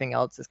that, everything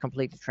else is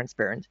completely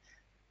transparent.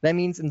 That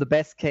means in the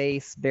best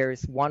case,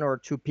 there's 1 or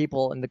 2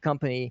 people in the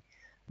company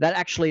that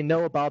actually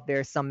know about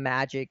there's some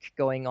magic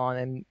going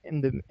on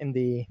in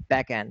the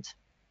back end.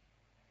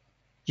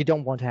 You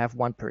don't want to have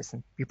 1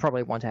 person. You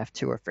probably want to have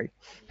 2 or 3.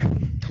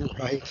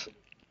 Right.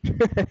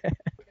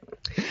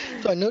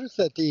 So I noticed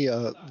that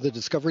the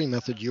discovery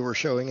method you were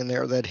showing in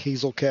there, that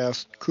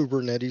Hazelcast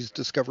Kubernetes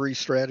discovery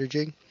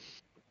strategy.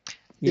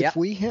 Yep. If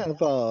we have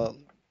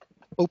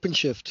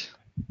OpenShift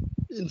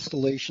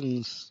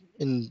installations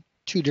in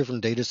 2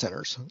 different data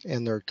centers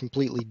and they're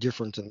completely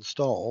different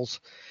installs,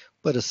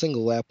 but a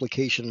single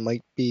application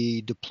might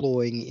be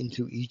deploying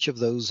into each of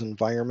those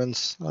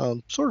environments,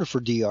 sort of for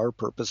DR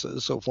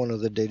purposes. So if one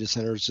of the data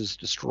centers is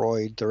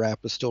destroyed, their app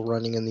is still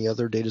running in the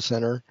other data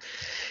center.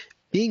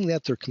 Being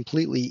that they're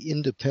completely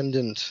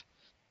independent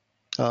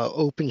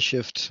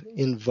OpenShift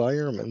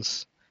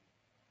environments,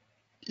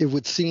 it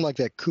would seem like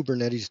that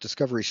Kubernetes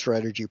discovery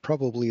strategy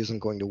probably isn't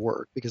going to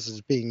work because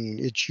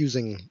it's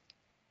using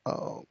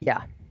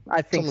yeah,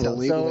 I think some of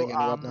the so. labeling and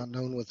whatnot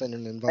known within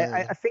an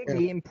environment. I think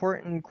the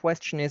important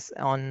question is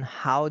on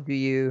how do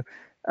you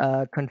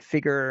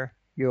configure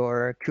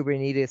your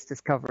Kubernetes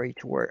discovery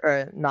to work,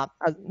 not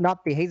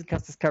the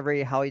Hazelcast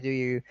discovery. How do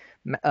you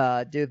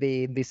do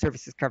the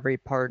service discovery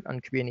part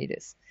on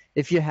Kubernetes?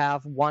 If you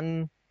have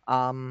one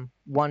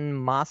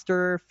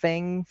master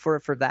thing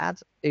for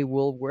that, it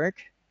will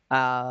work.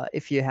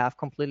 If you have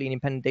completely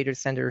independent data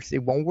centers,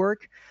 it won't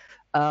work.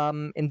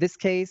 In this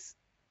case,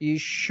 you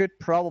should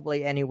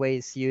probably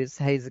anyways use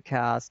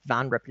Hazelcast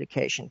WAN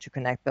replication to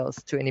connect those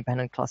 2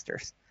 independent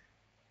clusters.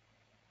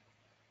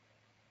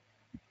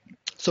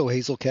 So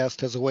Hazelcast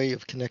has a way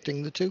of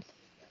connecting the 2?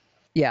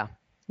 Yeah,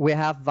 we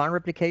have WAN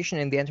replication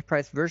in the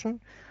enterprise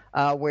version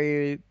where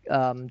you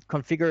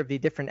configure the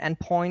different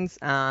endpoints.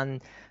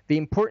 And the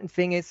important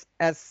thing is,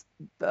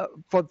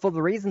 for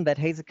the reason that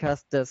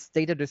Hazelcast does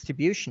data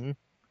distribution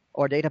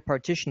or data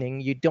partitioning,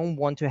 you don't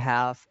want to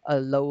have a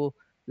low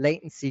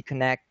latency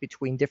connect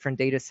between different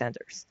data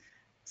centers.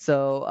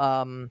 So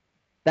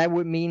that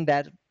would mean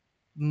that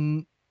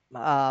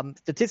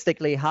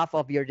statistically half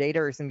of your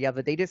data is in the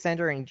other data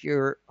center and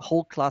your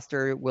whole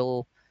cluster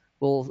will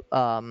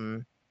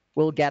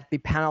get the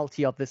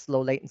penalty of this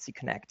low latency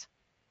connect.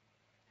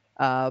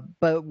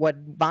 But what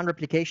WAN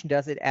replication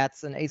does, it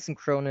adds an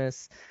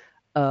asynchronous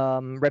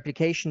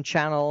replication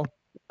channel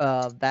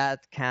that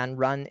can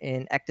run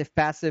in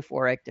active-passive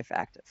or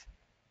active-active.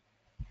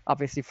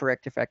 Obviously, for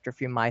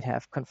active-active, you might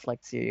have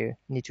conflicts you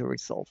need to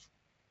resolve.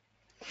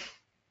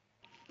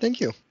 Thank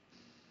you.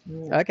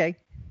 Okay.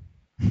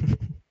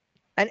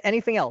 And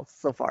anything else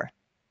so far?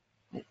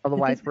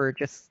 Otherwise, we're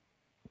just...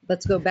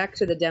 Let's go back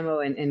to the demo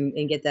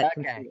and get that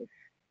completed.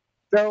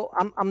 So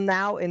I'm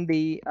now in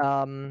the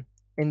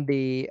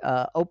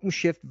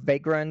OpenShift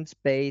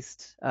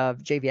Vagrant-based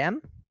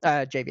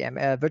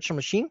virtual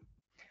machine.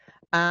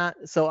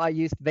 So I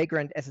used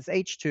Vagrant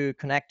SSH to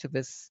connect to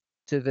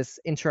this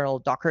internal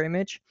Docker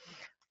image,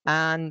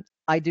 and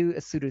I do a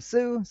sudo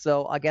su,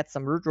 so I get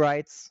some root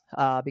rights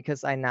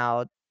because I'm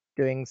now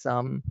doing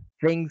some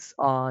things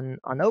on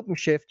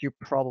OpenShift you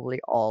probably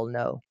all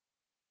know,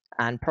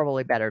 and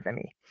probably better than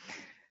me.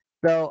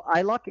 So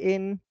I log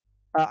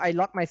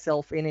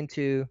myself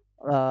into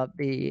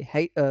the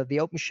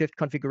OpenShift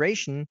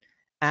configuration,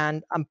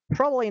 and I'm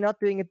probably not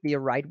doing it the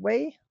right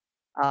way.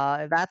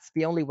 That's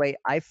the only way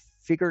I've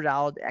figured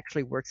out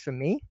actually works for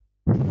me.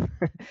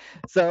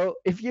 So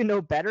if you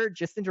know better,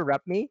 just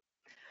interrupt me.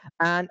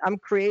 And I'm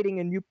creating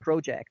a new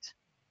project.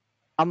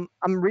 I'm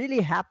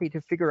really happy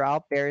to figure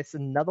out there is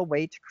another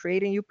way to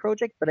create a new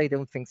project, but I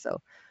don't think so.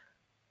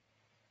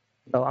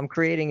 So I'm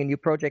creating a new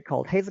project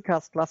called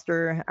Hazelcast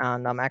Cluster,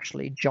 and I'm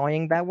actually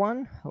joining that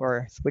one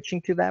or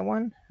switching to that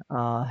one,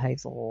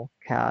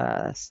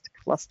 Hazelcast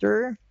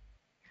Cluster.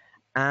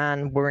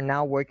 And we're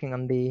now working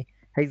on the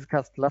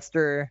Hazelcast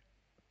Cluster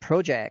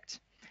project.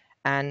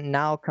 And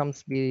now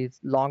comes the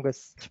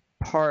longest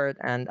part,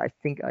 and I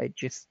think I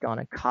just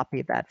gonna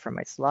copy that from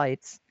my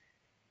slides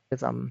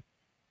because I'm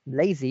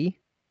lazy.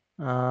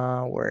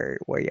 Where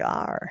you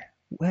are?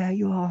 Where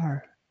you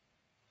are?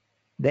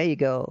 There you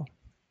go.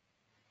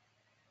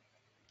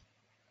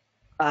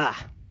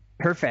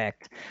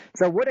 Perfect.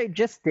 So what I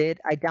just did,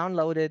 I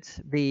downloaded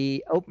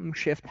the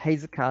OpenShift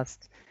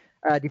Hazelcast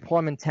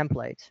deployment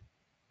template.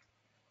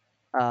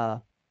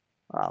 Well,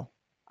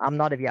 I'm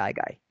not a VI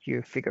guy.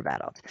 You figure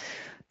that out.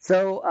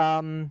 So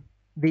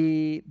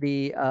the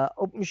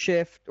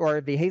OpenShift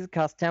or the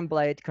Hazelcast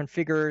template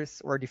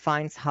configures or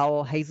defines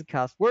how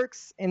Hazelcast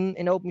works in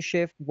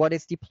OpenShift, what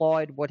is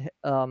deployed,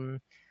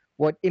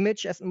 what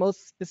image as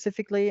most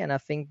specifically, and I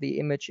think the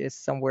image is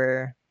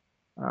somewhere.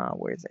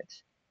 Where is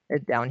it?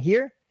 It's down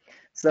here.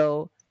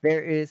 So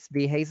there is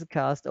the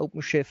Hazelcast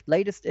OpenShift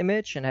latest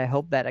image, and I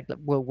hope that it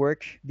will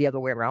work the other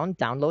way around,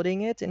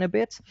 downloading it in a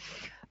bit.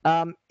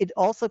 It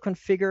also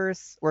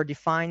configures or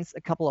defines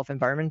a couple of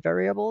environment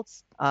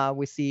variables.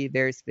 We see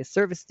there's the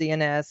service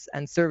DNS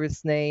and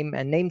service name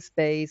and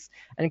namespace,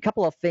 and a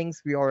couple of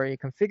things we already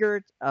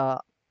configured.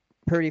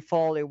 Per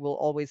default, it will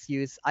always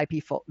use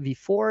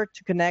IPv4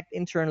 to connect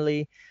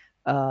internally.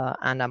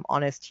 And I'm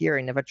honest here,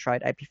 I never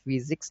tried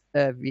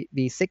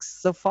IPv6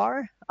 so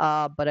far,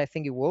 but I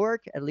think it will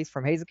work, at least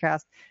from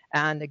Hazelcast.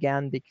 And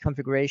again, the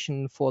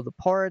configuration for the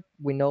port,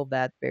 we know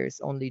that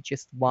there's only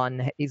just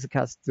one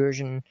Hazelcast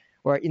version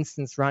or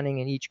instance running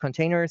in each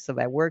container, so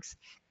that works.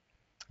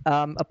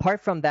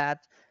 Apart from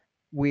that,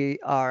 we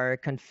are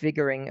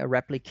configuring a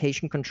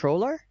replication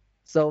controller.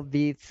 So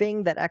the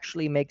thing that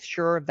actually makes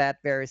sure that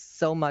there is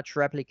so much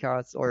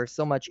replicas or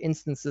so much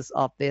instances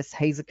of this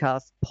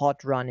Hazelcast pod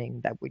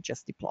running that we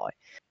just deploy.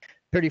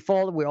 Per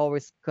default, we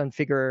always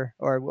configure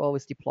or we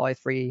always deploy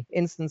 3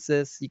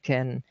 instances. You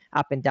can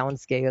up and down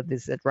scale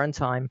this at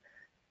runtime.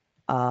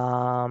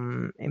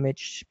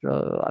 Image,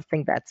 I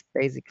think that's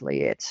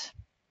basically it.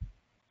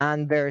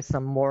 And there is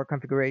some more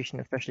configuration,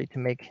 especially to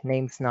make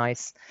names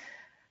nice.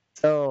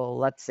 So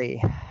let's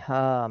see.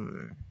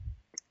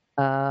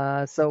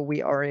 So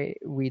we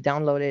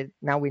downloaded.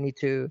 Now we need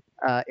to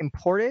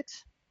import it.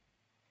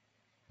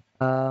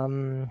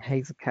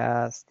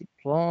 Hazelcast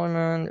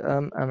deployment,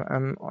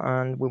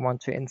 and we want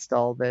to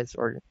install this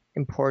or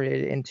import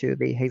it into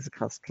the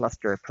Hazelcast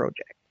cluster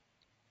project.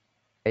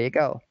 There you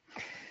go.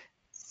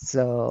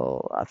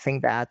 So I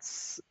think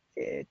that's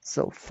it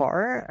so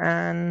far.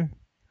 And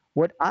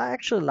what I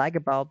actually like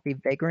about the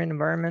Vagrant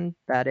environment,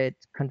 that it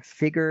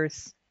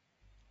configures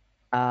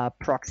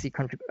proxy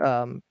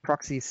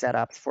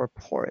setups for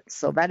ports.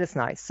 So that is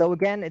nice. So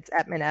again, it's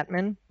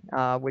admin.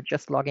 We're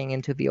just logging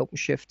into the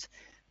OpenShift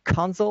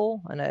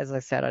console. And as I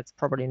said, it's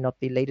probably not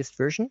the latest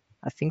version.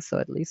 I think so,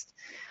 at least.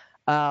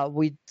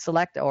 We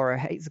select our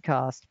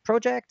Hazelcast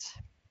project.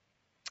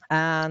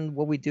 And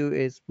what we do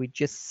is we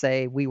just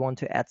say we want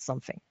to add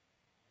something.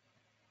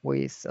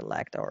 We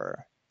select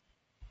our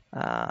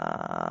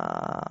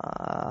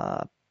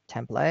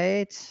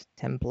template.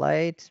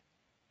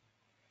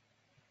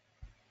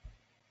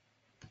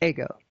 There you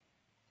go.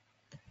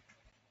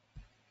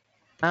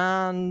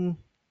 And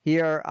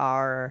here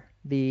are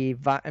the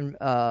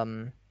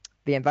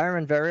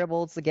environment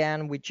variables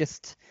again. We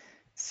just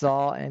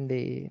saw in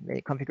the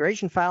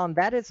configuration file, and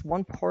that is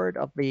one part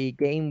of the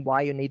game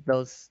why you need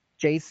those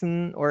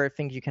JSON, or I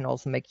think you can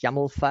also make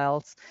YAML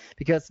files,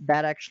 because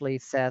that actually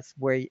says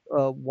where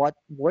what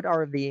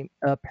are the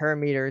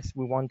parameters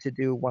we want to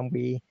do when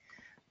we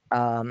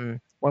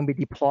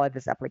deploy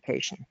this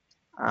application.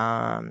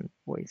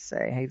 We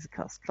say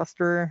Hazelcast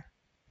cluster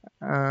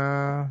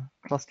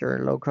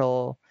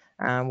local,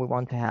 and we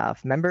want to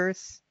have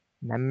members,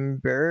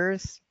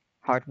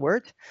 hard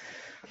word,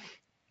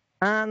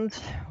 and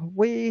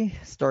we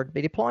start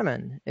the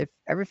deployment. If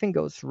everything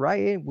goes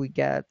right, we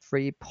get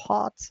 3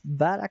 pods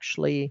that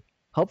actually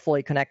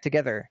hopefully connect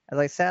together. As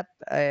I said,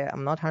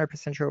 I'm not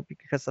 100% sure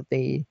because of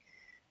the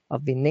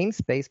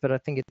namespace, but I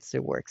think it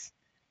still works.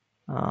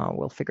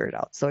 We'll figure it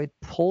out. So it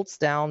pulls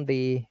down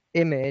the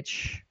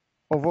image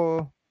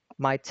over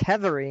my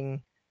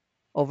tethering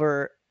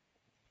over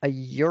a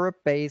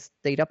Europe-based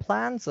data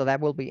plan, so that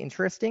will be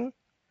interesting.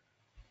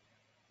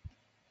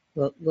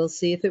 Well, we'll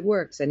see if it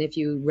works, and if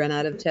you run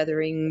out of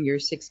tethering your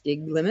 6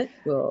 gig limit,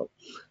 well,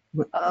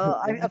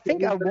 I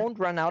think I won't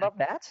run out of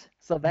that,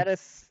 so that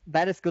is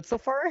good so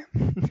far.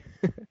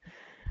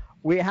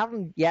 We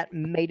haven't yet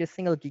made a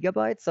single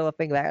gigabyte, so I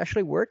think that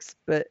actually works.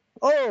 But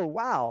oh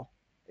wow,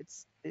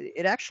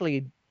 it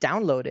actually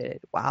downloaded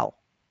it. Wow.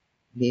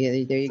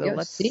 Yeah, there you go.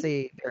 Let's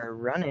see, they're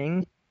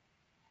running.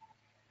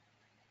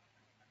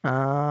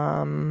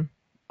 And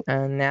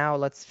now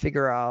let's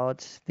figure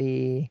out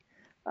the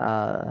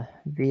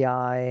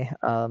VI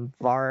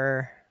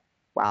var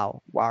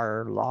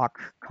lock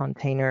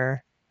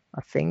container.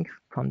 I think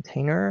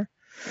container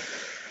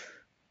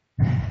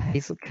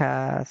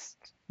Hazelcast.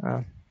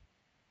 You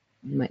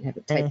might have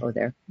a typo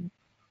there.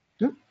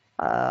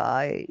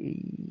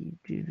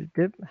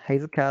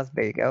 Hazelcast.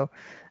 There you go.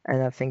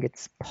 And I think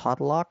it's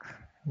podlock.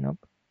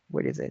 Nope.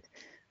 What is it?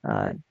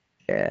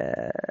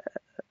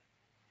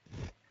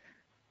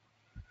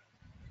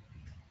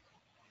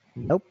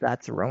 Nope,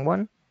 that's the wrong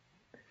one.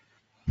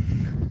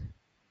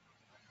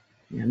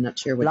 Yeah, I'm not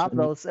sure which Love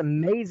one. those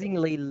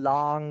amazingly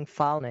long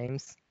file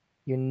names.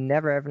 You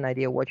never have an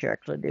idea what you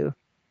actually do.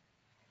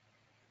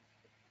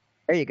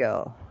 There you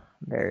go.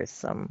 There's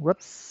some,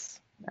 whoops.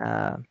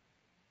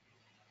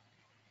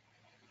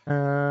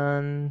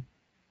 And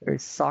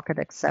there's socket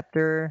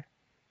acceptor.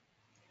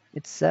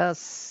 It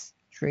says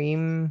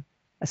stream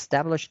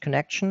established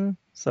connection,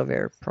 so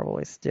they're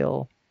probably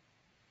still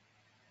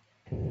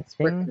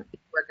Working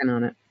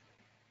on it.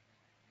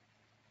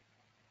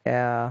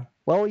 Yeah.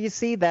 Well, you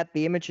see that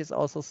the image is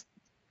also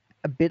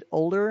a bit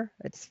older.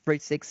 It's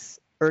 3.6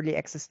 early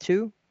access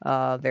 2.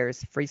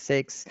 There's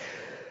 3.6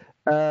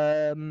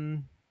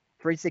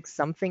 3.6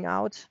 something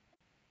out.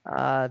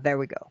 There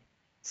we go.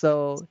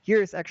 So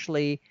here's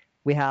actually,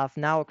 we have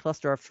now a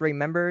cluster of 3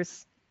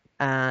 members,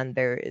 and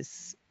there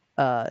is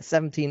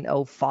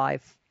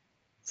 1705,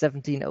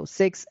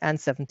 1706, and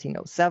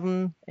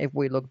 1707. If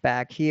we look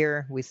back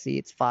here, we see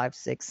it's 5,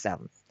 6,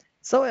 7.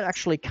 So it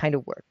actually kind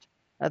of worked.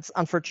 That's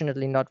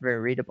unfortunately not very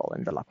readable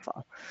in the log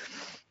file.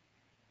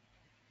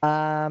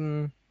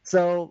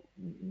 So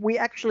we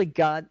actually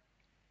got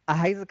a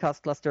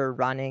Hazelcast cluster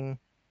running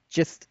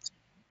just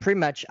pretty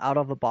much out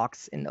of the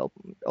box in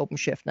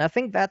OpenShift. And I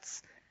think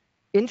that's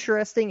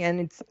interesting,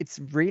 and it's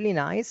really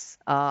nice.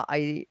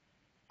 I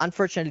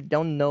unfortunately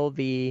don't know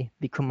the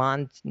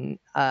command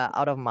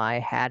out of my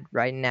head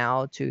right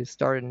now to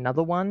start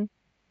another one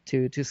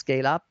to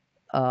scale up.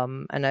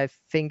 And I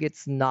think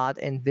it's not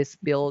in this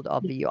build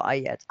of the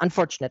UI yet,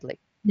 unfortunately.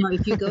 No,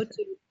 if you go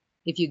to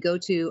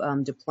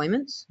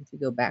deployments, if you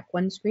go back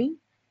one screen.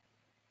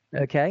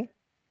 Okay.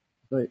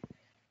 But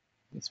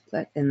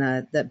and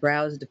the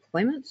browse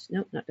deployments.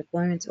 Nope, not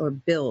deployments, or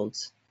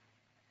builds.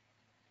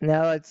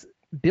 No, it's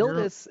build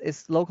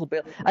is local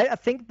build. I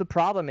think the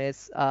problem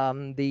is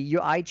the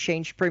UI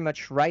changed pretty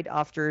much right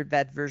after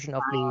that version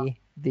of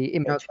the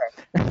image.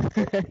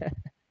 Okay.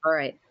 All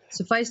right.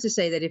 Suffice to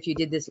say that if you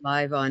did this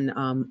live on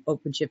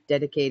OpenShift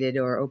Dedicated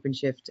or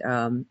OpenShift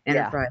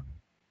Enterprise,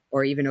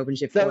 or even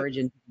OpenShift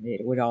Origin,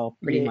 it would all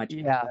pretty much.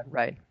 Yeah,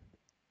 right.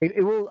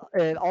 It will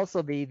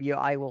also the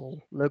UI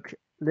will look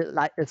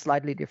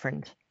slightly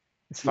different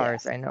as far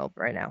as I know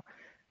right now.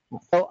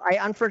 So I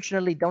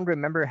unfortunately don't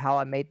remember how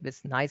I made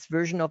this nice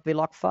version of the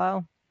log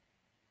file,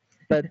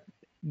 but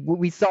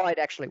we saw it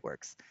actually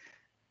works.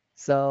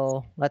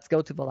 So let's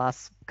go to the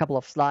last couple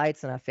of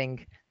slides, and I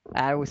think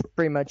that was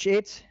pretty much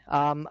it.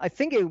 I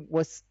think it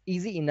was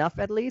easy enough,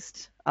 at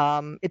least.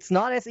 It's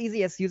not as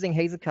easy as using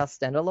Hazelcast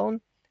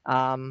standalone,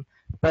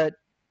 but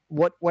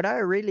what I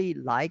really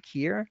like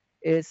here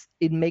is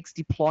it makes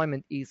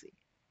deployment easy.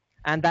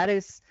 And that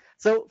is,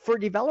 so for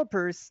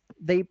developers,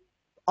 they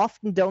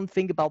often don't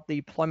think about the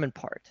deployment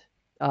part.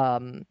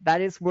 That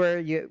is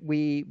where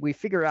we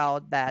figure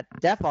out that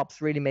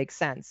DevOps really makes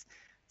sense.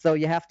 So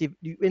you have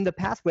in the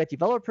past we had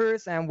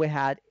developers and we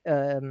had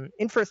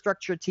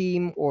infrastructure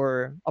team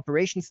or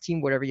operations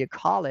team, whatever you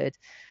call it.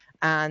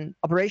 And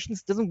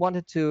operations doesn't want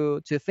it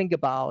to think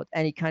about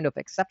any kind of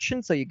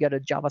exception. So you get a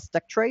Java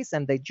stack trace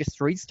and they just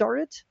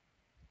restart it.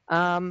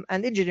 And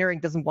engineering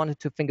doesn't want it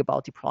to think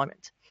about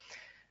deployment.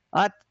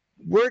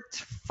 Worked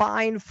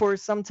fine for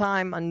some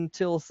time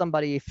until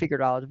somebody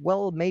figured out,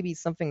 well, maybe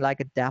something like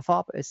a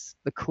DevOps is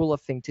the cooler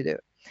thing to do.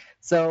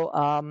 So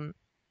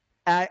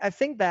I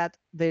think that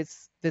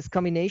this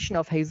combination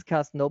of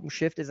Hazelcast and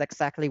OpenShift is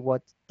exactly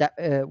what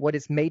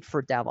is made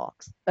for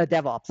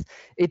DevOps.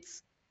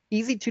 It's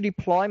easy to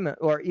deploy,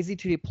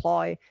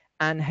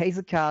 and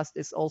Hazelcast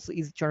is also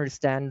easy to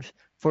understand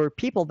for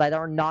people that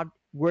are not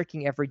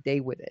working every day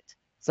with it.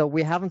 So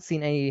we haven't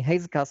seen any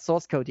Hazelcast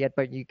source code yet,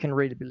 but you can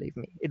really believe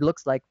me. It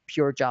looks like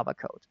pure Java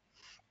code.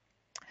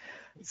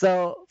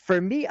 So for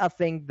me, I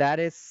think that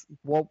is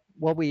what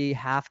we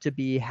have to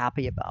be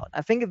happy about.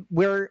 I think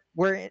we're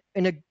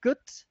in a good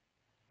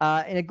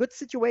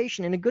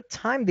situation, in a good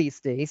time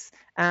these days.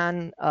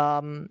 And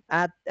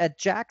at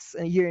JAX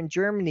here in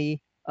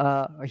Germany,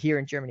 I'm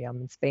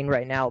in Spain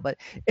right now, but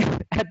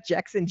at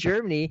JAX in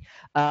Germany,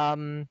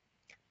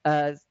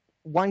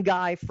 one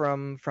guy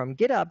from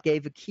GitHub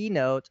gave a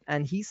keynote,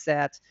 and he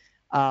said,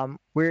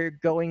 we're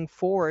going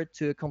forward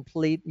to a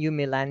complete new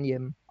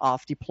millennium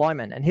of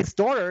deployment. And his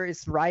daughter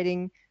is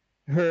writing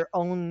her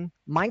own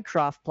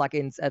Minecraft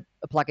plugins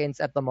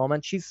at the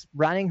moment. She's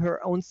running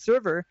her own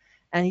server.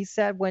 And he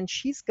said when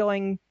she's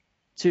going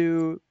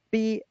to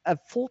be a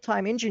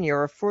full-time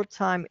engineer or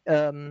full-time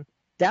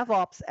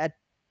DevOps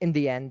in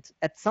the end,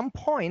 at some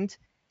point,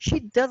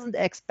 she doesn't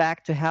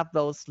expect to have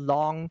those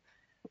long,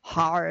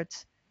 hard,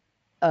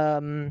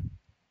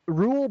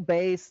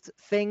 rule-based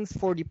things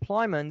for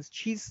deployments.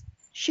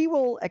 She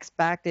will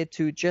expect it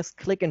to just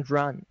click and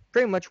run,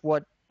 pretty much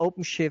what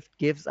OpenShift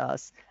gives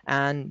us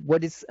and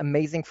what is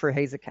amazing for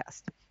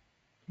Hazelcast.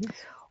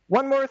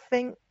 One more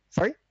thing.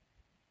 Sorry?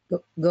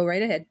 Go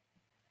right ahead.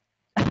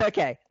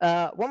 Okay.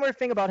 One more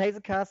thing about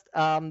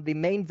Hazelcast. The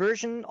main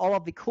version, all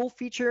of the cool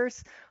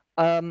features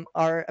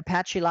are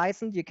Apache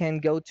licensed. You can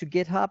go to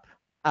GitHub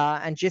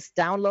and just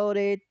download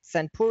it,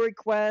 send pull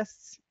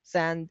requests,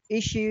 send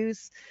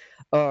issues,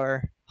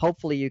 or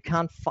hopefully you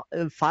can't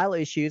file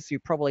issues. You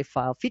probably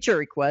file feature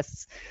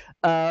requests.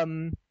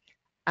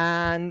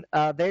 And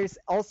there's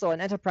also an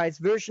enterprise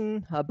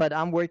version, but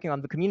I'm working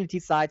on the community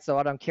side, so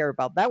I don't care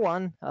about that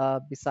one,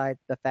 besides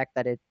the fact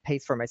that it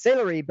pays for my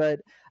salary, but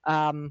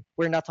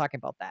we're not talking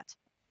about that.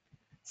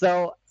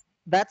 So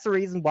that's the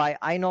reason why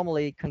I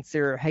normally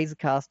consider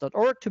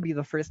hazelcast.org to be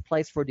the first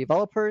place for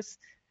developers.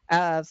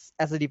 As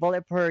a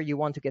developer, you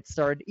want to get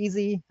started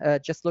easy.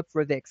 Just look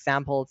for the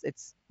examples.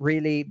 It's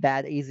really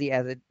that easy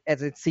as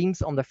it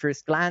seems on the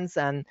first glance.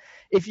 And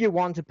if you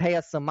want to pay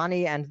us some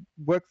money and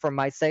work for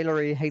my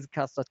salary,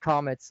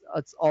 hazelcast.com, it's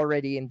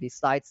already in the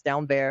slides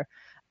down there.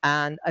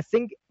 And I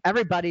think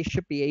everybody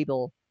should be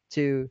able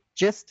to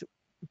just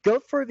go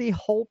for the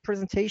whole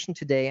presentation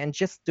today and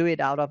just do it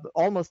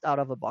almost out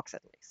of the box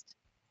at least.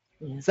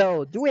 Yeah.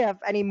 So do we have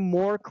any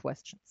more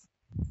questions?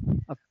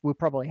 We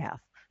probably have.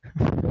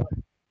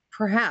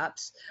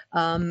 Perhaps.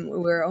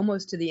 We're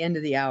almost to the end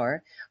of the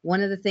hour.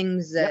 One of the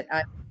things that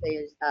I would say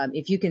is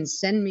if you can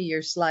send me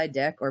your slide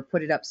deck or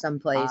put it up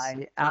someplace.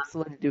 I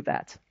absolutely do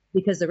that.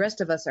 Because the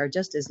rest of us are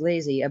just as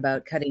lazy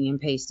about cutting and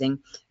pasting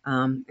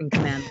in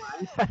command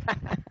line.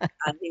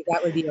 I think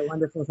that would be a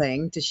wonderful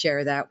thing to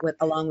share that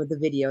along with the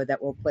video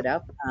that we'll put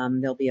up.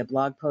 There'll be a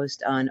blog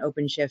post on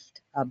OpenShift,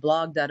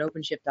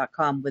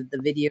 blog.openshift.com with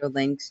the video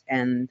links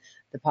and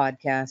the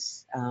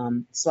podcast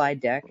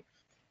slide deck.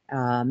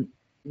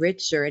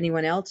 Rich or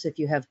anyone else, if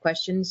you have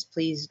questions,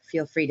 please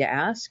feel free to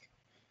ask.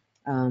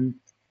 I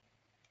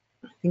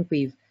think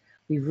we've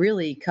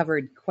really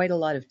covered quite a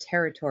lot of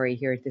territory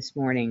here this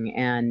morning,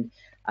 and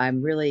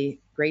I'm really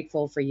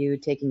grateful for you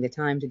taking the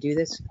time to do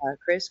this,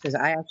 Chris, because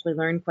I actually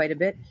learned quite a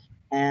bit,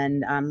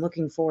 and I'm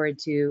looking forward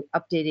to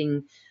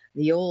updating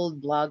the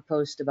old blog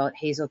post about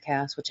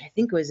Hazelcast, which I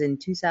think was in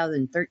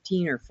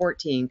 2013 or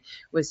 14,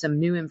 with some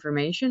new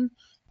information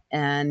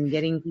and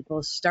getting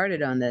people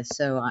started on this.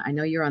 So I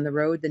know you're on the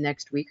road the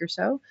next week or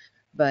so,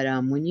 but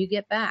when you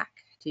get back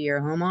to your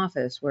home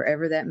office,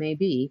 wherever that may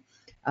be,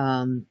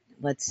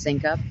 let's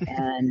sync up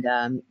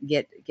and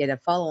get a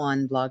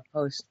follow-on blog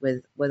post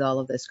with all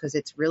of this, because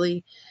it's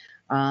really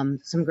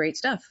some great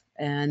stuff.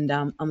 And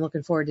I'm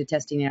looking forward to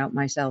testing it out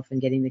myself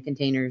and getting the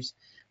containers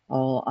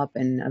all up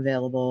and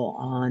available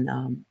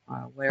on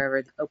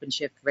wherever the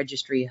OpenShift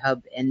registry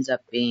hub ends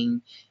up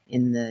being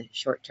in the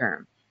short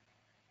term.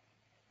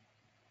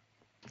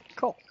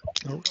 Cool.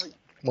 All right.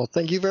 Well,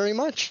 thank you very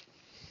much.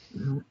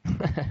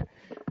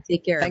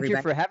 Take care, Thank everybody.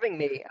 you for having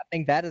me. I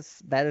think that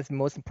is the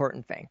most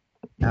important thing.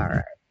 All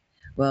right.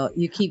 Well,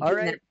 you keep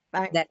doing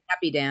that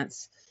happy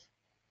dance.